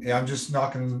hey, I'm just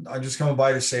coming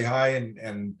by to say hi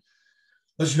and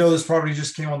let you know this property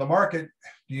just came on the market.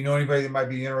 Do you know anybody that might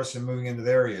be interested in moving into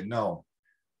the area? No.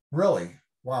 Really?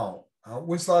 Wow.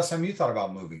 When's the last time you thought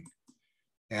about moving?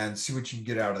 And see what you can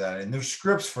get out of that. And there's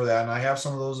scripts for that. And I have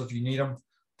some of those if you need them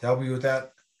to help you with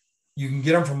that. You can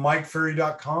get them from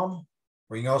MikeFerry.com,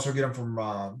 or you can also get them from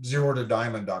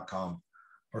ZeroToDiamond.com,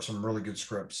 or some really good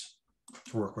scripts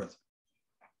to work with.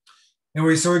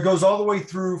 Anyway, so it goes all the way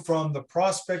through from the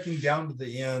prospecting down to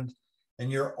the end, and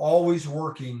you're always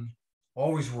working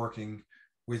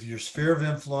with your sphere of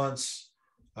influence,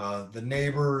 the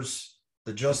neighbors,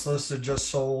 the just listed, just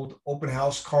sold, open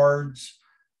house cards,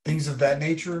 things of that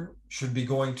nature should be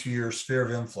going to your sphere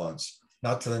of influence,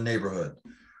 not to the neighborhood.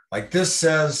 Like this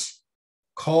says,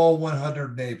 call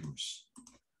 100 neighbors.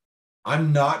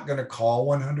 I'm not going to call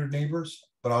 100 neighbors,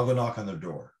 but I'll go knock on their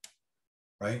door,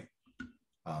 right?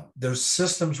 There's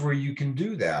systems where you can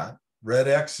do that. Red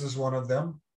X is one of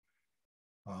them.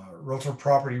 Realtor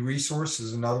Property Resource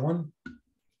is another one.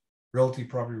 Realty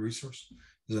Property Resource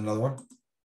is another one.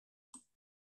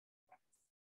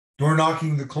 Door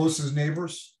knocking the closest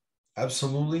neighbors,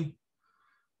 absolutely,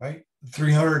 right?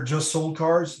 300 just sold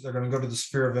cars, they're going to go to the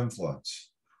sphere of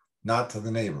influence, not to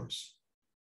the neighbors.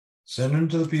 Send them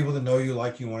to the people that know you,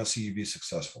 like you, want to see you be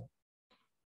successful.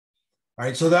 All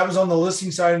right, so that was on the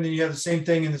listing side, and then you have the same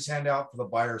thing in this handout for the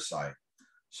buyer side.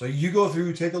 So you go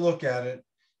through, take a look at it.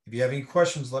 If you have any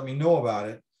questions, let me know about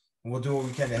it, and we'll do what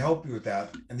we can to help you with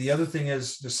that. And the other thing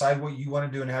is decide what you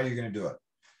want to do and how you're going to do it.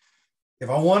 If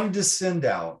I wanted to send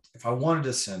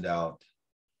out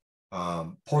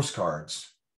postcards,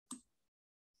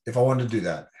 if I wanted to do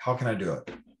that, how can I do it?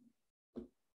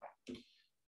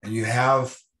 And you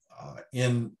have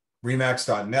in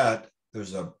remax.net,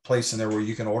 there's a place in there where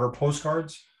you can order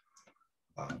postcards.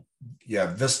 You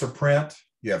have Vista Print,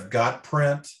 you have Got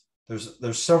Print.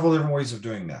 There's several different ways of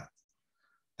doing that.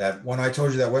 That one I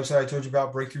told you, that website I told you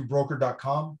about,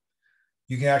 breakthroughbroker.com,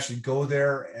 you can actually go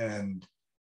there and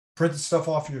print the stuff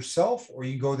off yourself, or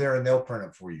you go there and they'll print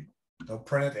it for you. They'll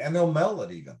print it and they'll mail it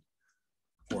even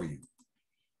for you.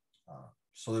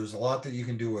 So there's a lot that you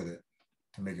can do with it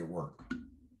to make it work.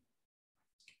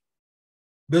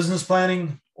 Business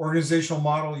planning, organizational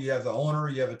model, you have the owner,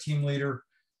 you have a team leader,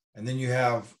 and then you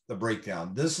have the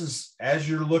breakdown. This is as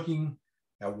you're looking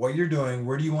at what you're doing,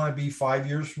 where do you want to be 5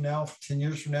 years from now, 10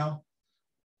 years from now?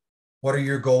 What are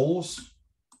your goals?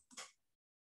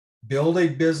 Build a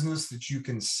business that you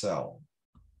can sell.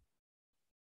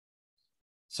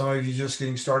 Some of you just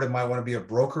getting started might want to be a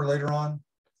broker later on,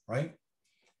 right?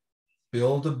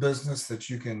 Build a business that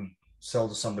you can sell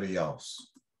to somebody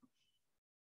else.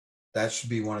 That should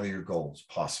be one of your goals,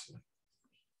 possibly.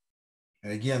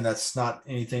 And again, that's not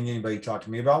anything anybody talked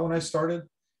to me about when I started.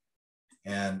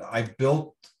 And I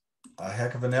built a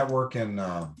heck of a network in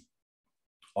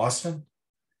Austin.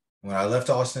 When I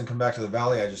left Austin and come back to the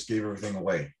Valley, I just gave everything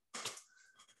away.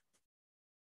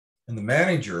 And the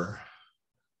manager,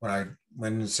 when I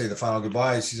went in to say the final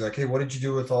goodbyes, he's like, hey, what did you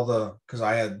do with all the, because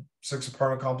I had 6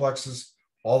 apartment complexes,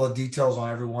 all the details on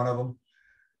every one of them.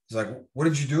 He's like, what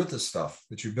did you do with this stuff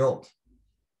that you built?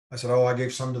 I said, oh, I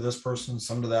gave some to this person,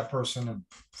 some to that person. And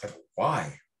it's like,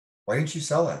 why? Why didn't you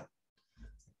sell that?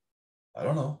 I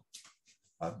don't know.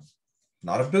 I'm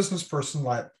not a business person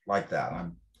like that.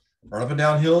 I'm run up and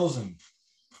down hills and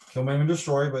kill, maim, and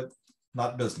destroy, but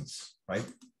not business, right?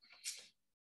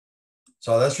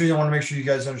 So that's the reason I want to make sure you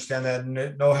guys understand that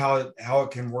and know how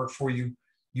it can work for you.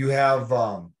 You have,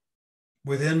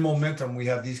 within Momentum, we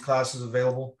have these classes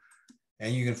available,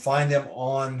 and you can find them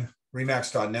on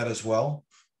remax.net as well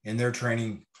in their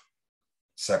training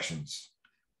sections.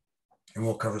 And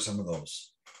we'll cover some of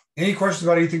those. Any questions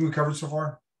about anything we covered so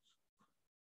far?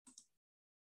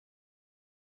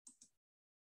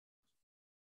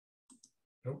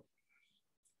 Nope.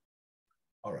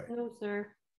 All right. No, sir.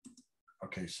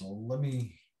 Okay, so let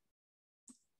me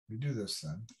do this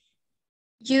then.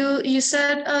 You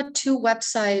said 2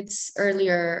 websites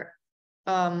earlier.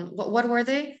 What were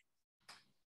they?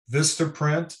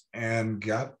 Vistaprint and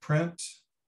GotPrint.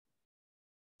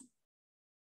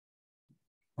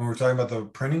 When we're talking about the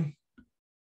printing?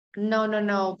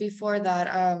 No. Before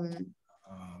that,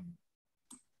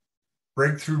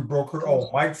 Breakthrough Broker. Oh,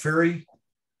 Mike Ferry.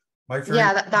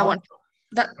 yeah, that one.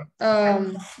 That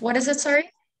what is it?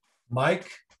 Sorry.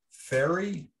 Mike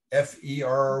Ferry, Ferry.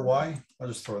 I'll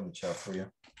just throw it in the chat for you.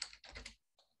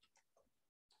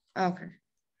 Okay.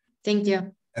 Thank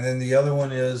you. And then the other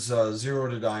one is Zero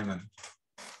to Diamond.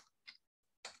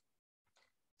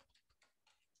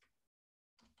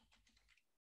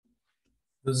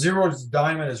 The Zero to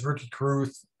Diamond is Ricky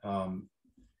Caruth. Both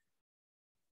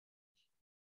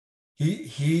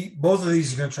of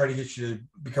these are going to try to get you to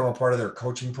become a part of their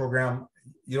coaching program.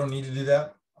 You don't need to do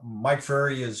that. Mike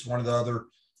Ferry is one of the other.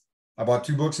 I bought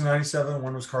 2 books in '97.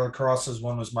 One was Carla Carras's,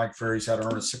 one was Mike Ferry's How to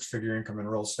Earn a 6-Figure Income in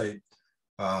Real Estate.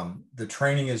 The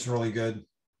training is really good,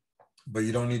 but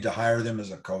you don't need to hire them as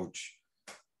a coach.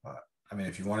 I mean,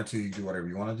 if you wanted to, you do whatever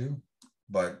you want to do,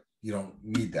 but you don't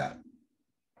need that.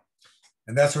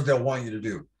 And that's what they'll want you to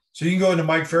do. So you can go into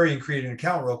Mike Ferry and create an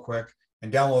account real quick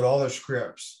and download all their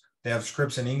scripts. They have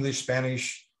scripts in English,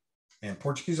 Spanish, and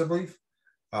Portuguese, I believe.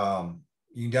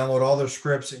 You can download all their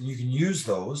scripts and you can use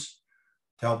those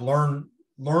to help learn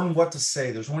what to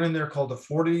say. There's one in there called the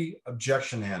 40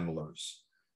 Objection Handlers,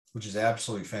 which is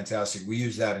absolutely fantastic. We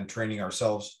use that in training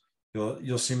ourselves.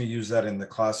 You'll see me use that in the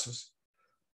classes.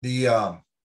 But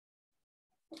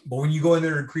when you go in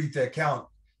there and create the account,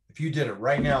 if you did it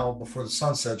right now before the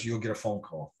sun sets, you'll get a phone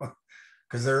call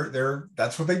because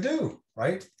that's what they do,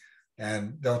 right?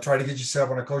 And they'll try to get you set up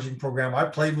on a coaching program. I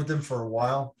played with them for a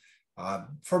while,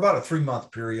 for about a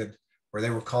 3-month period where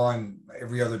they were calling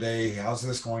every other day. How's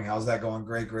this going? How's that going?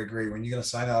 Great. When are you going to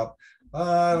sign up?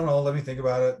 I don't know. Let me think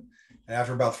about it. And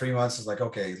after about 3 months, it's like,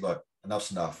 okay, look,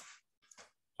 enough's enough.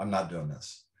 I'm not doing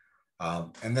this.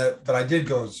 But I did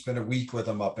go spend a week with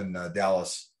them up in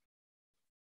Dallas.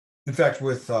 In fact,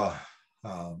 with Bill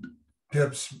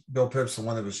Pips, the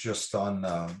one that was just on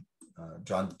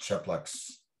John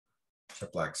Cheplak's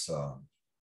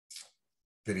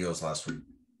videos last week.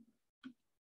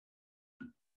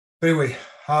 But anyway,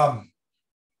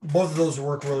 both of those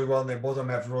work really well, and both of them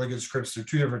have really good scripts. They're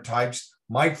 2 different types.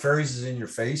 Mike Ferry's is in your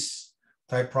face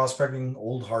type prospecting,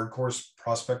 old hardcore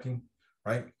prospecting,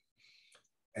 right?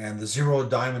 And the Zero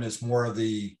Diamond is more of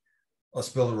the let's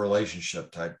build a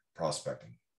relationship type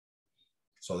prospecting.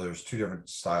 So there's 2 different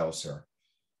styles there.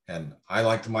 And I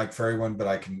like the Mike Ferry one, but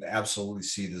I can absolutely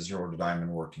see the Zero to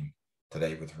Diamond working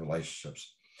today with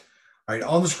relationships. All right,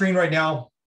 on the screen right now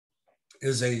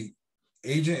is a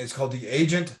agent. It's called the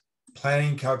Agent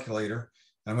Planning Calculator.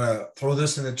 I'm going to throw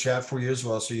this in the chat for you as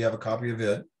well, so you have a copy of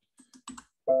it.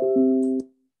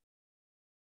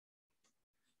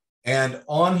 And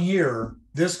on here,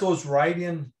 this goes right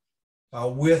in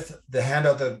with the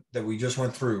handout that we just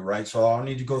went through, right? So I don't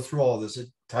need to go through all of this. It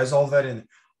ties all that in,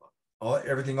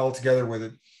 everything all together with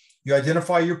it. You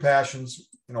identify your passions.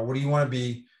 You know, what do you want to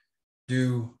be,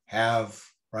 do, have,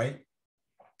 right?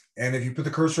 And if you put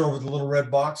the cursor over the little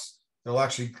red box, it'll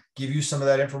actually give you some of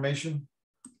that information.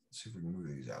 Let's see if we can move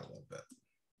these out a little bit.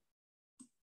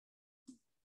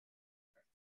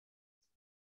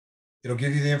 It'll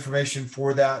give you the information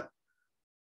for that.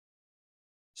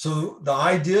 So the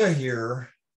idea here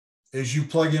is you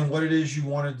plug in what it is you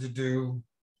wanted to do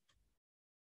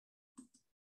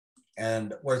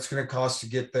and what it's going to cost to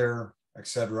get there,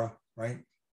 etc. Right?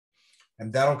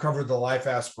 And that'll cover the life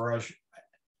aspirations.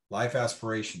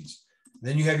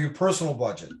 Then you have your personal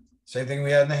budget. Same thing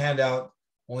we had in the handout.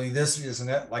 Only this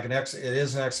isn't like it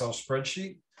is an Excel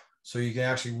spreadsheet, so you can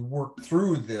actually work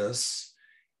through this.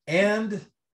 And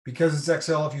because it's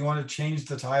Excel, if you want to change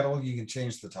the title, you can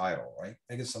change the title, right?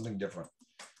 Make it something different.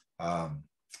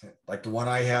 Like the one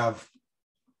I have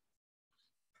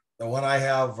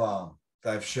that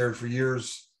I've shared for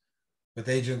years with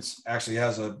agents actually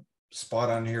has a spot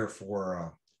on here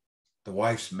for the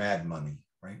wife's mad money,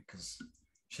 right? Because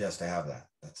she has to have that.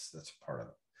 That's a part of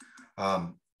it.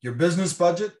 Your business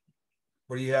budget,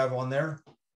 what do you have on there?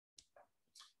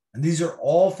 And these are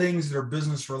all things that are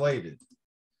business related.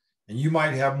 And you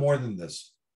might have more than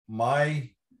this. My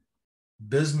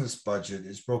business budget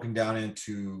is broken down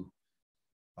into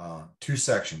two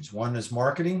sections. One is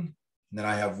marketing, and then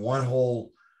I have one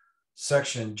whole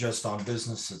section just on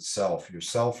business itself. Your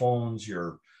cell phones,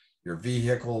 your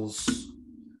vehicles,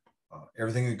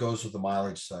 everything that goes with the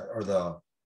mileage side or the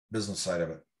business side of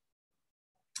it.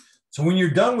 So when you're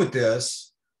done with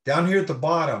this, down here at the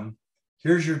bottom,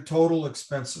 here's your total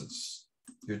expenses,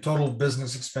 your total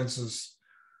business expenses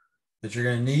that you're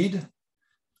going to need.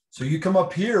 So you come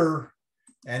up here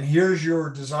and here's your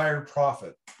desired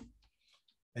profit.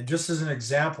 And just as an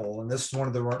example, and this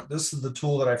is the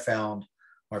tool that I found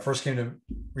when I first came to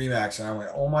Remax, and I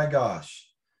went, oh my gosh,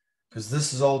 because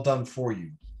this is all done for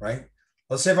you, right?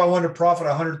 Let's say if I wanted to profit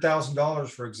 $100,000,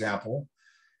 for example,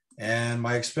 and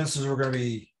my expenses were going to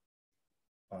be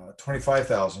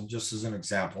 25,000, just as an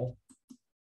example.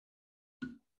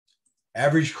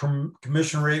 Average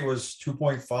commission rate was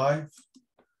 2.5.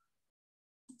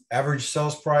 Average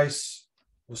sales price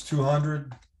was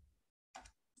 200.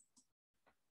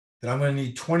 Then I'm going to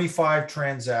need 25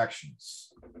 transactions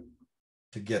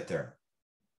to get there.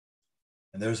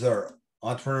 And there's their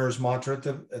entrepreneur's mantra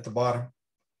at the bottom,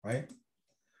 right?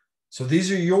 So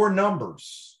these are your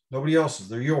numbers, nobody else's,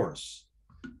 they're yours.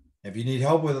 If you need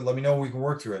help with it, let me know, we can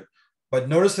work through it. But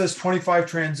notice there's 25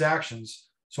 transactions.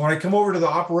 So when I come over to the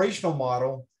operational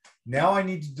model, now I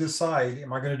need to decide,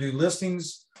 am I going to do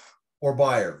listings or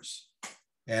buyers?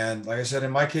 And like I said, in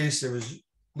my case, it was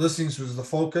listings was the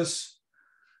focus.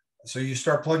 So you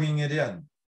start plugging it in.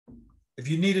 If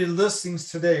you needed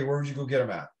listings today, where would you go get them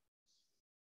at?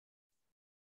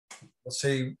 Let's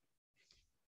say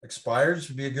expires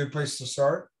would be a good place to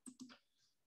start.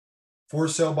 For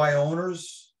sale by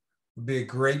owners would be a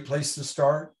great place to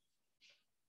start.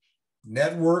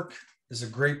 Network is a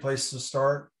great place to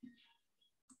start.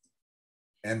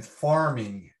 And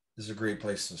farming is a great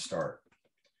place to start.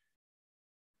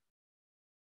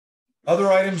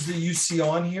 Other items that you see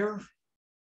on here,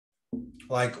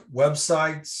 like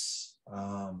websites,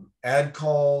 ad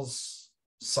calls,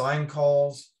 sign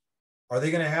calls, are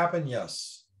they going to happen?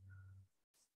 Yes.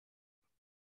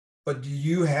 But do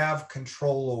you have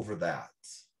control over that?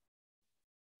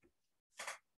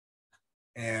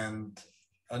 And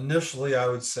initially, I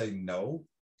would say no.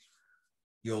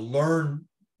 You'll learn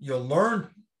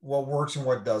what works and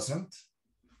what doesn't.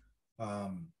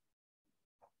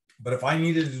 But if I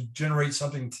needed to generate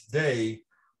something today,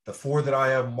 the 4 that I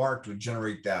have marked would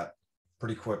generate that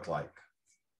pretty quick, like.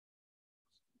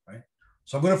 Right?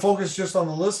 So I'm going to focus just on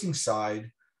the listing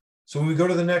side. So when we go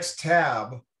to the next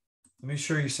tab, let me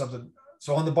show you something.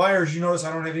 So on the buyers, you notice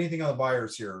I don't have anything on the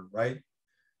buyers here, right?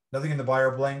 Nothing in the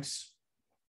buyer blanks.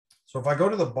 So if I go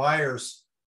to the buyers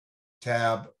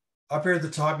tab, up here at the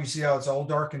top, you see how it's all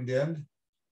darkened in?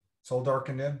 It's all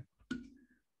darkened in.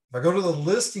 If I go to the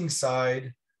listing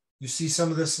side, you see some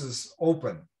of this is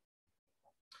open.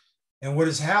 And what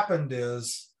has happened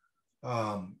is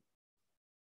the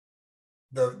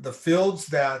fields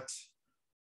that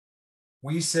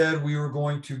we said we were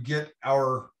going to get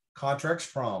our contracts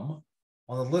from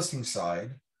on the listing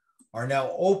side are now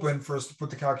open for us to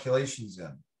put the calculations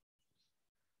in.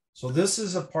 So this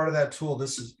is a part of that tool.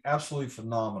 This is absolutely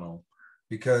phenomenal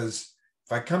because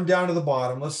if I come down to the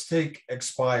bottom, let's take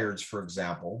expireds, for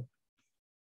example.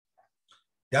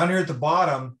 Down here at the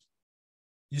bottom,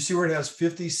 you see where it has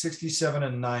 50, 67,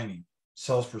 and 90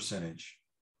 sales percentage.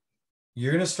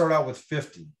 You're going to start out with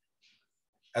 50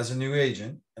 as a new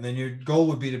agent, and then your goal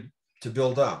would be to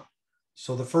build up.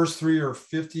 So the first three are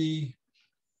 50.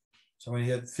 So when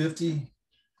you hit 50,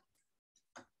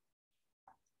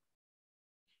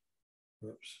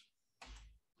 whoops,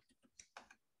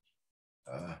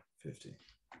 50.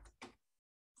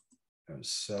 That was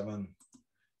 7.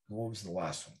 What was the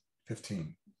last one?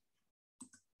 15.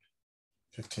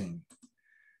 15.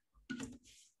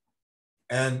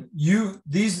 And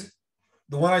the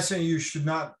one I sent you should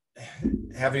not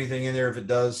have anything in there. If it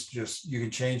does, just you can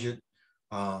change it.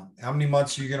 How many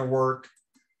months are you going to work?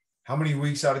 How many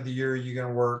weeks out of the year are you going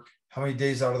to work? How many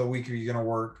days out of the week are you going to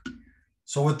work?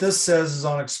 So what this says is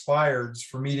on expireds,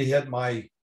 for me to hit my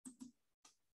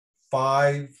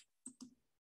 5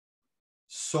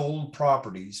 sold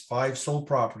properties on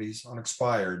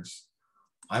expireds,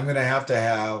 I'm going to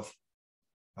have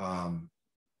on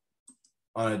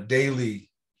a daily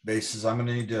basis, I'm going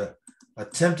to need to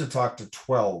attempt to talk to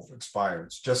 12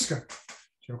 expireds. Jessica, do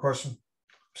you have a question?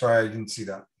 Sorry, I didn't see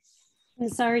that. I'm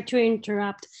sorry to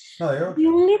interrupt. No, you're okay. The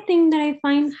only thing that I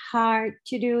find hard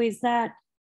to do is that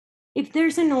if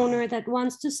there's an owner that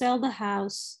wants to sell the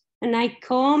house and I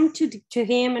come to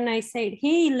him and I say,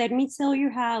 hey, let me sell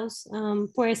your house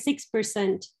for a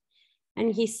 6%.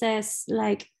 And he says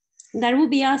like, that would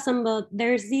be awesome, but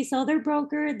there's this other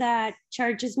broker that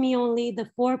charges me only the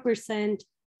 4%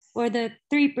 or the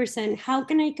 3%. How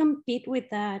can I compete with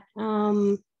that?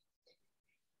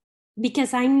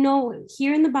 Because I know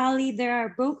here in the Valley, there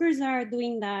are brokers that are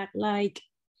doing that. Like,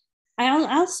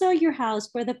 I'll sell your house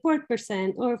for the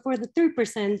 4% or for the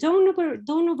 3%.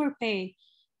 Don't overpay.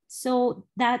 So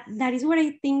that is what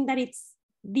I think that it's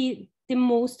the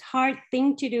most hard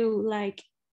thing to do. Like,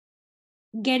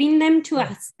 getting them to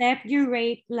accept your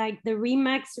rate, like the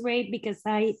Remax rate, because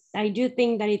I do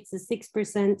think that it's a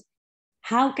 6%.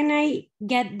 How can I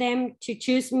get them to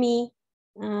choose me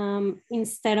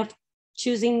instead of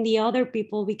choosing the other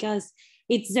people, because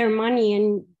it's their money,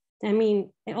 and I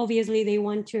mean, obviously they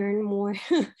want to earn more.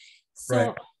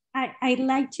 So right. I'd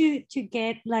like to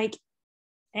get like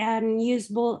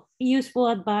useful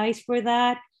advice for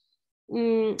that.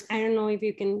 I don't know if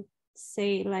you can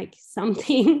say like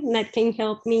something that can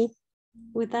help me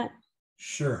with that.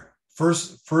 Sure.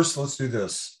 First, let's do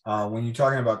this. When you're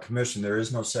talking about commission, there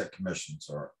is no set commission.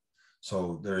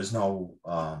 So there is no,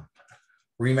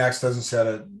 Remax doesn't set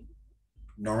it.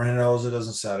 Norman knows it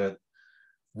doesn't set it.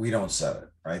 We don't set it,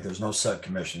 right? There's no set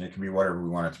commission. It can be whatever we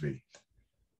want it to be.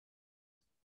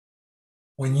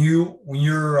 When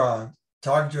you're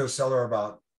talking to a seller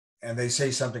about, and they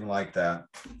say something like that,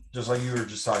 just like you were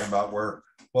just talking about, where,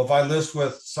 well, if I list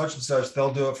with such and such,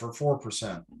 they'll do it for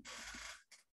 4%.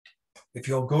 If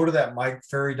you'll go to that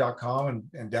MikeFerry.com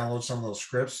and download some of those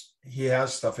scripts, he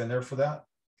has stuff in there for that.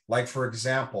 Like, for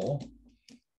example,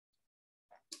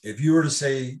 if you were to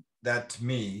say that to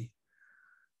me,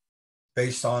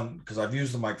 based on, because I've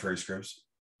used the Mike Ferry scripts,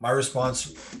 my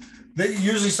response, that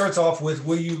usually starts off with,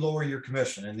 will you lower your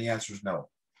commission? And the answer is no.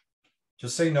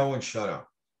 Just say no and shut up.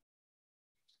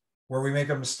 Where we make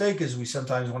a mistake is we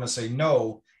sometimes want to say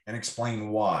no and explain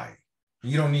why.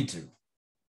 You don't need to.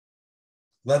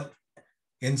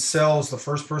 In sales, the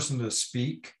first person to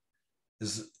speak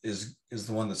is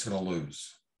the one that's going to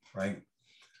lose, right?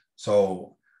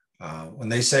 So when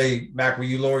they say, Mac, will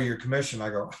you lower your commission? I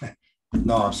go,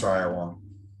 no, I'm sorry, I won't.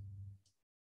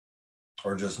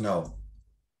 Or just no.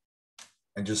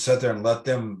 And just sit there and let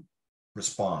them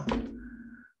respond.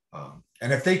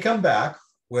 And if they come back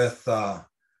with the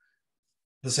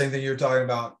same thing you're talking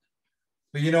about,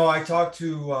 but I talked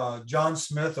to John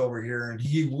Smith over here, and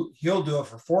he'll do it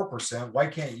for 4%. Why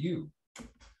can't you?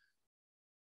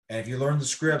 And if you learn the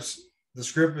scripts, the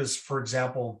script is, for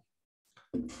example,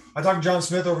 I talked to John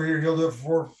Smith over here. He'll do it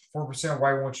for 4%.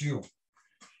 Why won't you?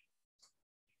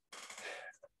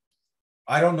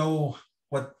 I don't know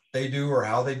what they do or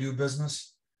how they do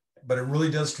business, but it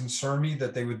really does concern me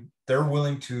that they're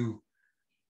willing to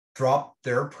drop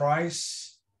their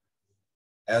price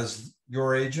as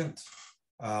your agent.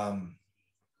 And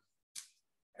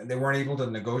they weren't able to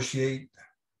negotiate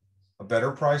a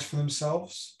better price for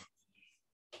themselves.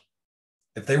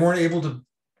 If they weren't able to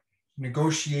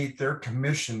negotiate their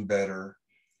commission better,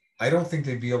 I don't think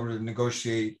they'd be able to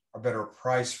negotiate a better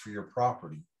price for your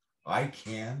property. I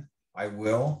can, I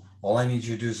will. All I need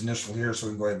you to do is initial here so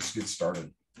we can go ahead and get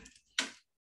started.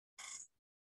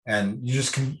 and you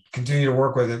just can continue to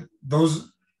work with it.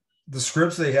 The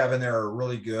scripts they have in there are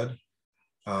really good.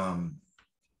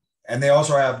 And they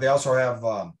also have videos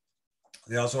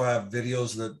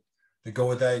that go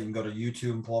with that. You can go to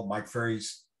YouTube and pull up Mike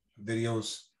Ferry's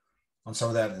videos on some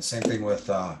of that. And the same thing with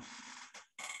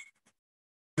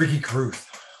Ricky Kruth.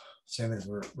 Same as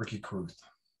Ricky Kruth.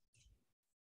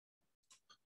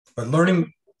 But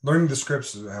learning the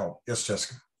scripts will help. Yes,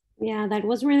 Jessica. Yeah, that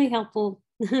was really helpful.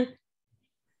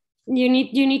 You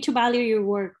need to value your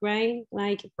work, right?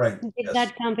 Like right. Give yes.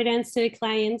 that confidence to the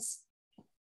clients.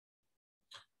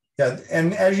 Yeah,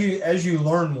 and as you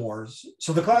learn more,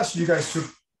 so the classes you guys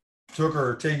took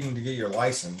or are taking to get your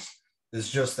license is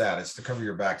just that. It's to cover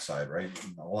your backside, right?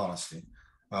 In all honesty,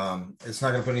 it's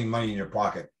not going to put any money in your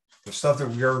pocket. The stuff that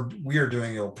we are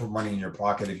doing, it'll put money in your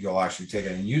pocket if you'll actually take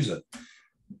it and use it.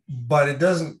 But it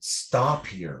doesn't stop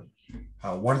here.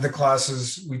 One of the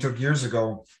classes we took years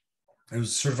ago, it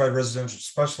was certified residential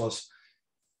specialist.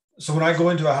 So when I go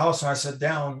into a house and I sit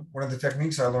down, one of the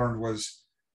techniques I learned was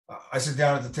I sit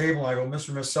down at the table and I go, Mr.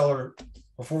 and Miss Seller,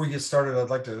 before we get started, I'd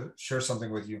like to share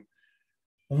something with you.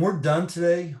 When we're done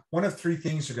today, one of three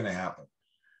things are going to happen.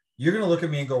 You're going to look at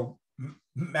me and go,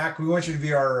 Mac, we want you to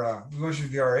be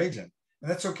our agent, and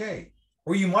that's okay.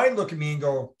 Or you might look at me and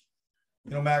go,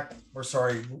 you know, Mac, we're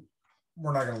sorry,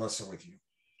 we're not going to listen with you.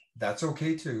 That's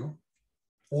okay too.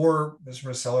 Or Mr. and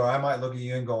Miss Seller, I might look at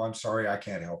you and go, I'm sorry, I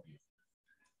can't help you,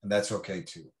 and that's okay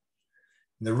too.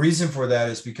 And the reason for that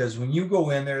is because when you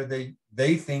go in there,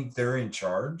 they think they're in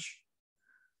charge,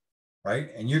 right?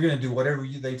 And you're going to do whatever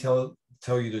they tell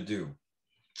you to do.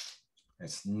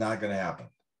 It's not going to happen.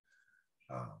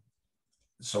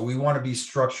 So we want to be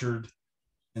structured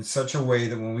in such a way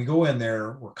that when we go in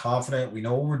there, we're confident, we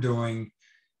know what we're doing,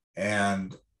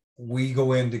 and we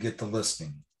go in to get the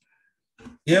listing.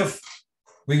 If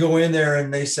we go in there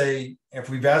and they say, if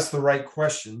we've asked the right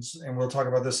questions, and we'll talk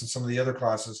about this in some of the other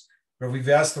classes, but if we've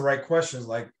asked the right questions,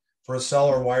 like for a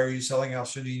seller, why are you selling? How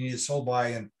soon do you need it sold by?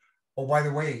 And, oh, by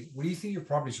the way, what do you think your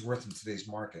property is worth in today's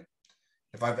market?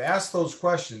 If I've asked those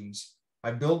questions,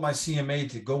 I built my CMA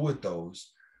to go with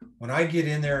those. When I get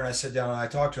in there and I sit down and I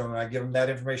talk to them and I give them that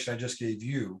information I just gave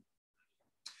you,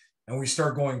 and we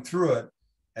start going through it,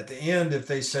 at the end, if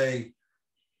they say,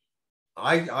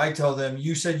 I tell them,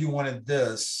 you said you wanted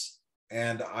this,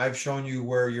 and I've shown you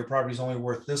where your property is only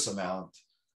worth this amount.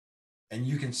 And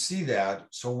you can see that.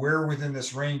 So where within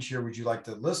this range here would you like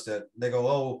to list it? They go,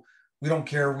 oh, we don't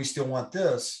care. We still want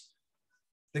this.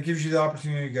 That gives you the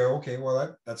opportunity to go, okay,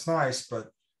 well, that's nice, but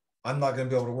I'm not going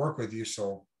to be able to work with you.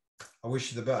 So I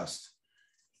wish you the best.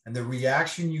 And the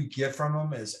reaction you get from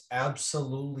them is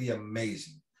absolutely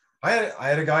amazing. I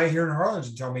had a guy here in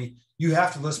Harlingen tell me, you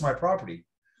have to list my property.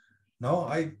 No,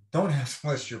 I don't have to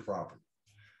list your property.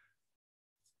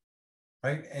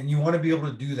 Right? And you want to be able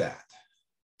to do that.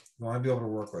 You want to be able to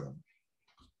work with them.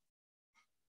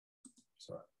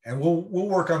 So, and we'll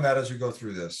work on that as we go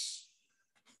through this.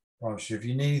 I promise you, if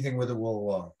you need anything with it,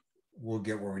 we'll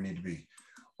get where we need to be.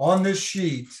 On this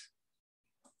sheet,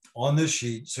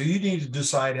 so you need to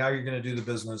decide how you're going to do the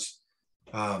business.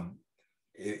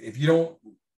 If you don't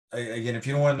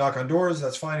want to knock on doors,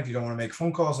 that's fine. If you don't want to make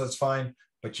phone calls, that's fine.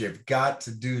 But you've got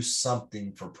to do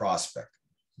something for prospect.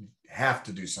 You have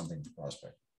to do something for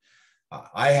prospect.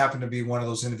 I happen to be one of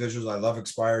those individuals. I love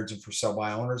expireds and for sale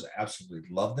by owners. Absolutely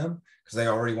love them because they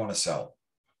already want to sell,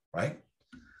 right?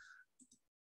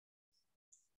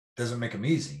 Doesn't make them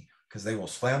easy because they will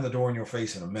slam the door in your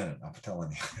face in a minute. I'm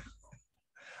telling you,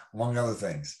 among other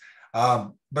things.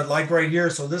 But like right here,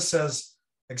 so this says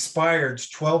expireds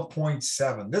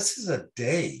 12.7. This is a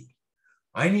day.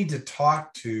 I need to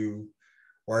talk to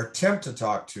or attempt to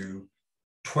talk to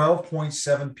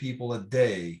 12.7 people a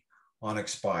day on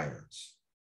expireds.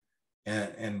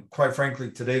 And quite frankly,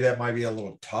 today that might be a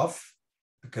little tough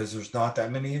because there's not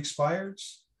that many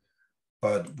expireds.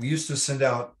 But we used to send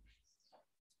out,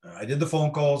 I did the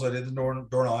phone calls, I did the door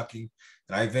knocking,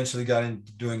 and I eventually got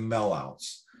into doing mail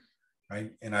outs,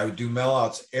 right? And I would do mail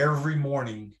outs every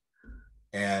morning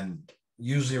and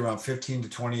usually around 15 to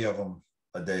 20 of them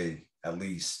a day at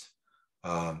least,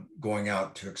 going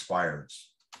out to expireds.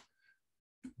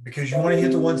 Because you want to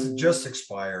hit the ones that just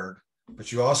expired,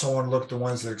 but you also want to look at the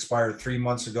ones that expired 3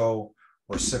 months ago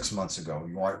or 6 months ago.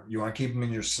 You want to keep them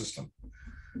in your system,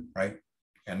 right?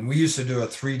 And we used to do a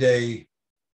 3-day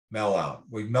mail out.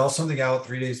 We'd mail something out,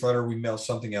 3 days later, we mail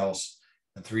something else,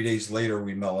 and 3 days later,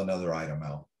 we mail another item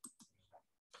out.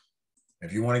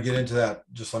 If you want to get into that,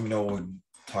 just let me know. We'll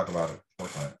talk about it,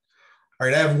 work on it. All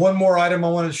right, I have one more item I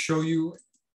want to show you,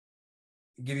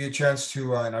 give you a chance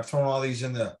to, and I've thrown all these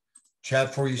in the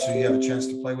chat for you so you have a chance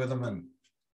to play with them and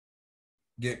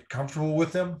get comfortable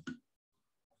with them.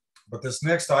 But this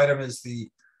next item is the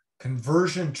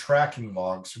conversion tracking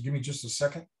log. So give me just a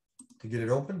second to get it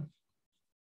open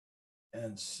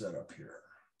and set up here.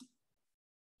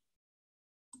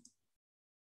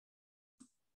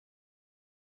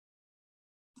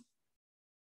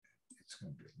 It's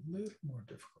going to be a little more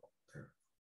difficult there.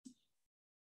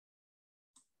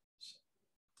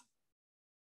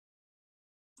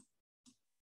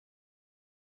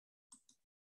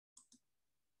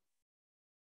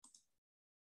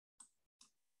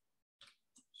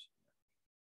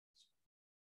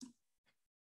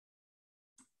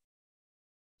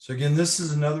 So again, this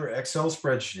is another Excel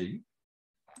spreadsheet,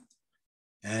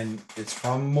 and it's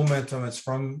from Momentum. It's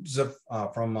from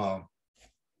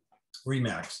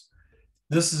Remax.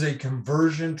 This is a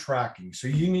conversion tracking. So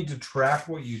you need to track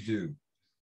what you do.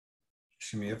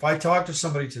 Excuse me. If I talk to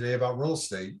somebody today about real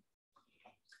estate,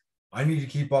 I need to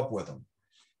keep up with them.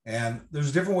 And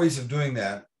there's different ways of doing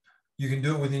that. You can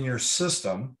do it within your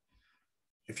system.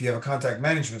 If you have a contact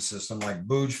management system like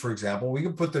Booge, for example, we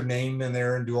can put their name in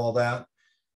there and do all that.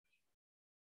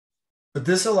 But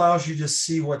this allows you to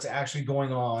see what's actually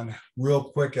going on real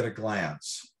quick at a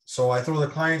glance. So I throw the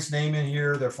client's name in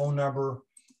here, their phone number.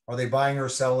 Are they buying or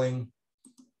selling?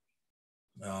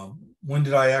 When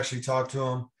did I actually talk to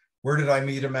them? Where did I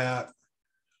meet them at?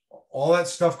 All that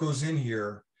stuff goes in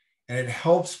here, and it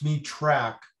helps me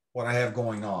track what I have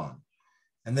going on.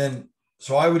 And then,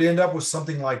 so I would end up with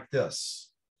something like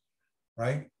this,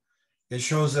 right? It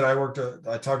shows that I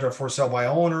talked to a for sale by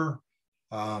owner,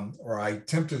 or I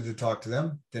attempted to talk to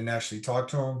them, didn't actually talk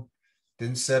to them,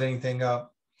 didn't set anything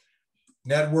up.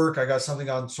 Network, I got something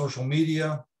on social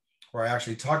media where I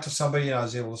actually talked to somebody and I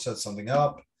was able to set something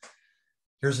up.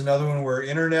 Here's another one where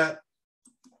internet,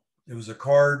 it was a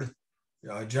card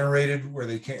generated where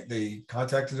they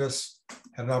contacted us,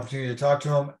 had an opportunity to talk to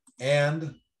them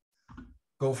and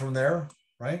go from there,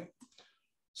 right?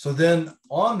 So then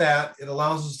on that, it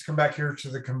allows us to come back here to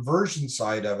the conversion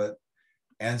side of it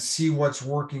and see what's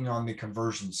working on the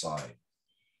conversion side.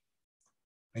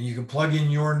 And you can plug in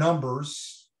your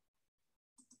numbers.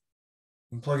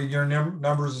 You can plug in your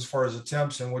numbers as far as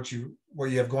attempts and what you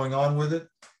have going on with it,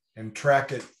 and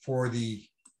track it for the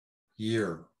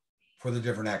year, for the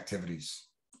different activities,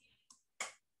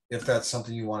 if that's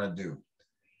something you want to do.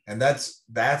 And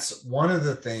that's one of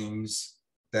the things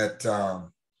that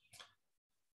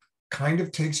kind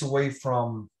of takes away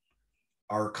from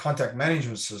our contact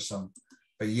management system,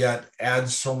 but yet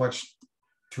adds so much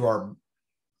to our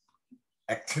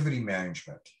activity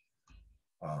management,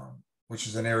 which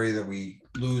is an area that we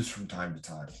lose from time to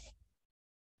time.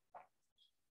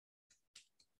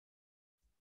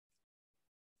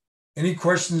 Any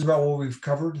questions about what we've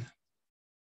covered?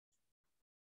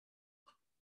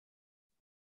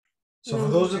 So for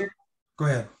those that, go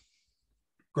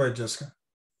ahead, Jessica.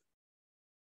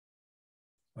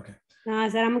 Okay. No, I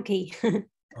said I'm okay.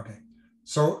 Okay.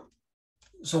 So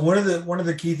one of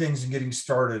the key things in getting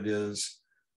started is,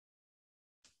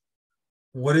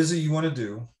 what is it you want to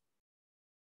do?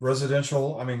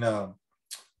 Residential,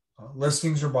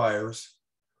 listings or buyers.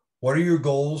 What are your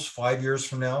goals 5 years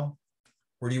from now?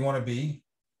 Where do you want to be?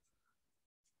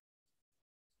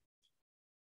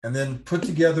 And then put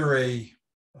together a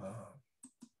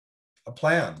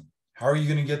plan. How are you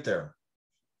going to get there?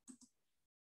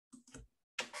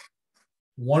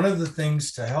 One of the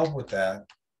things to help with that,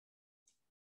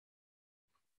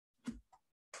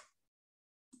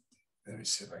 let me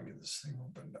see if I can get this thing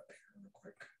opened up here real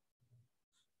quick.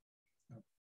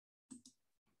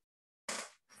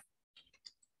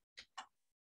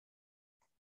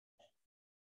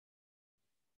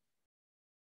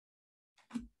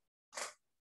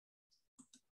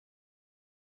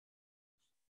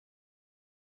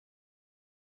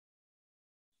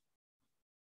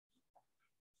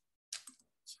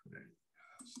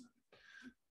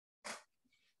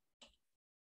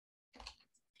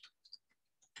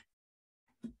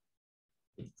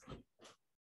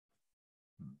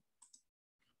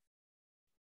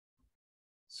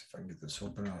 See if I can get this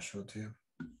open, I'll show it to you.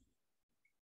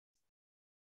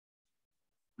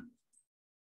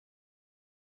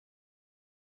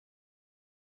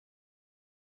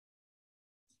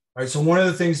 All right, so one of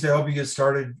the things to help you get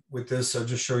started with this, I'll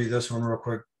just show you this one real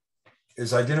quick,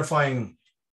 is identifying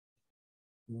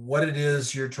what it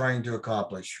is you're trying to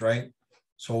accomplish, right?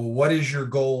 So what is your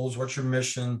goals? What's your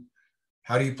mission?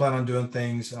 How do you plan on doing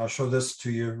things? And I'll show this to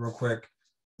you real quick.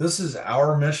 This is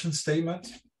our mission statement.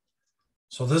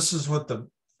 So this is what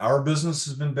our business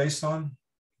has been based on.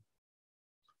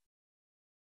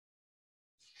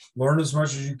 Learn as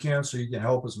much as you can so you can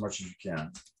help as much as you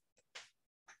can.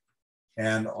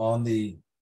 And on the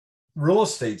real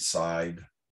estate side,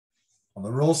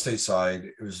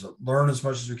 it was learn as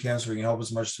much as we can so we can help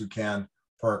as much as we can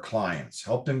for our clients,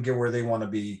 help them get where they want to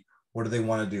be. What do they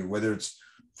want to do? Whether it's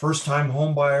first time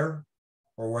home buyer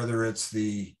or whether it's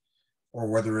the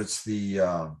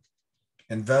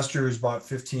investor who's bought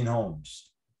 15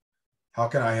 homes. How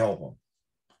can I help them?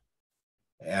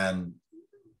 And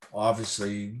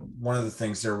obviously, one of the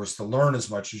things there was to learn as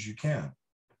much as you can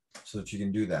so that you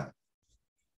can do that.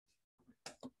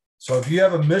 So if you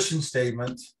have a mission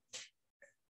statement,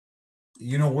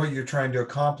 you know what you're trying to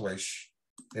accomplish,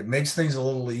 it makes things a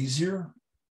little easier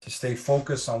to stay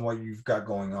focused on what you've got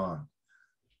going on.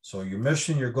 So your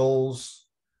mission, your goals,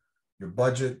 your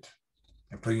budget,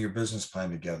 and putting your business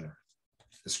plan together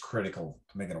is critical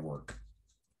to making it work.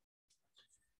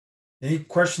 Any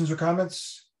questions or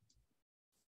comments?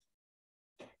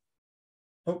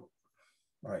 Oh,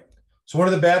 all right. So one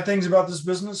of the bad things about this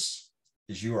business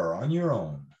is you are on your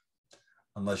own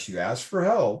unless you ask for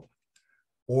help,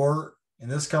 or in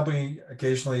this company,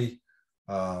 occasionally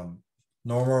Norma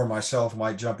or myself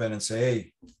might jump in and say,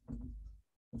 hey,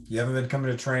 you haven't been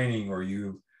coming to training, or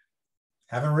you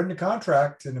haven't written a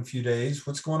contract in a few days.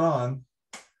 What's going on?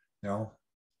 You know,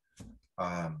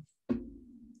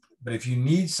 but if you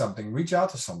need something, reach out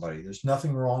to somebody. There's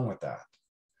nothing wrong with that.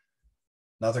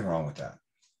 Nothing wrong with that.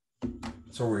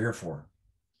 That's what we're here for.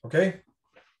 Okay.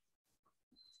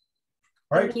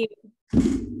 All right. Thank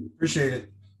you. Appreciate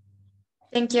it.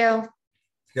 Thank you.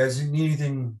 If you guys need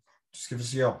anything, just give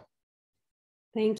us a yell.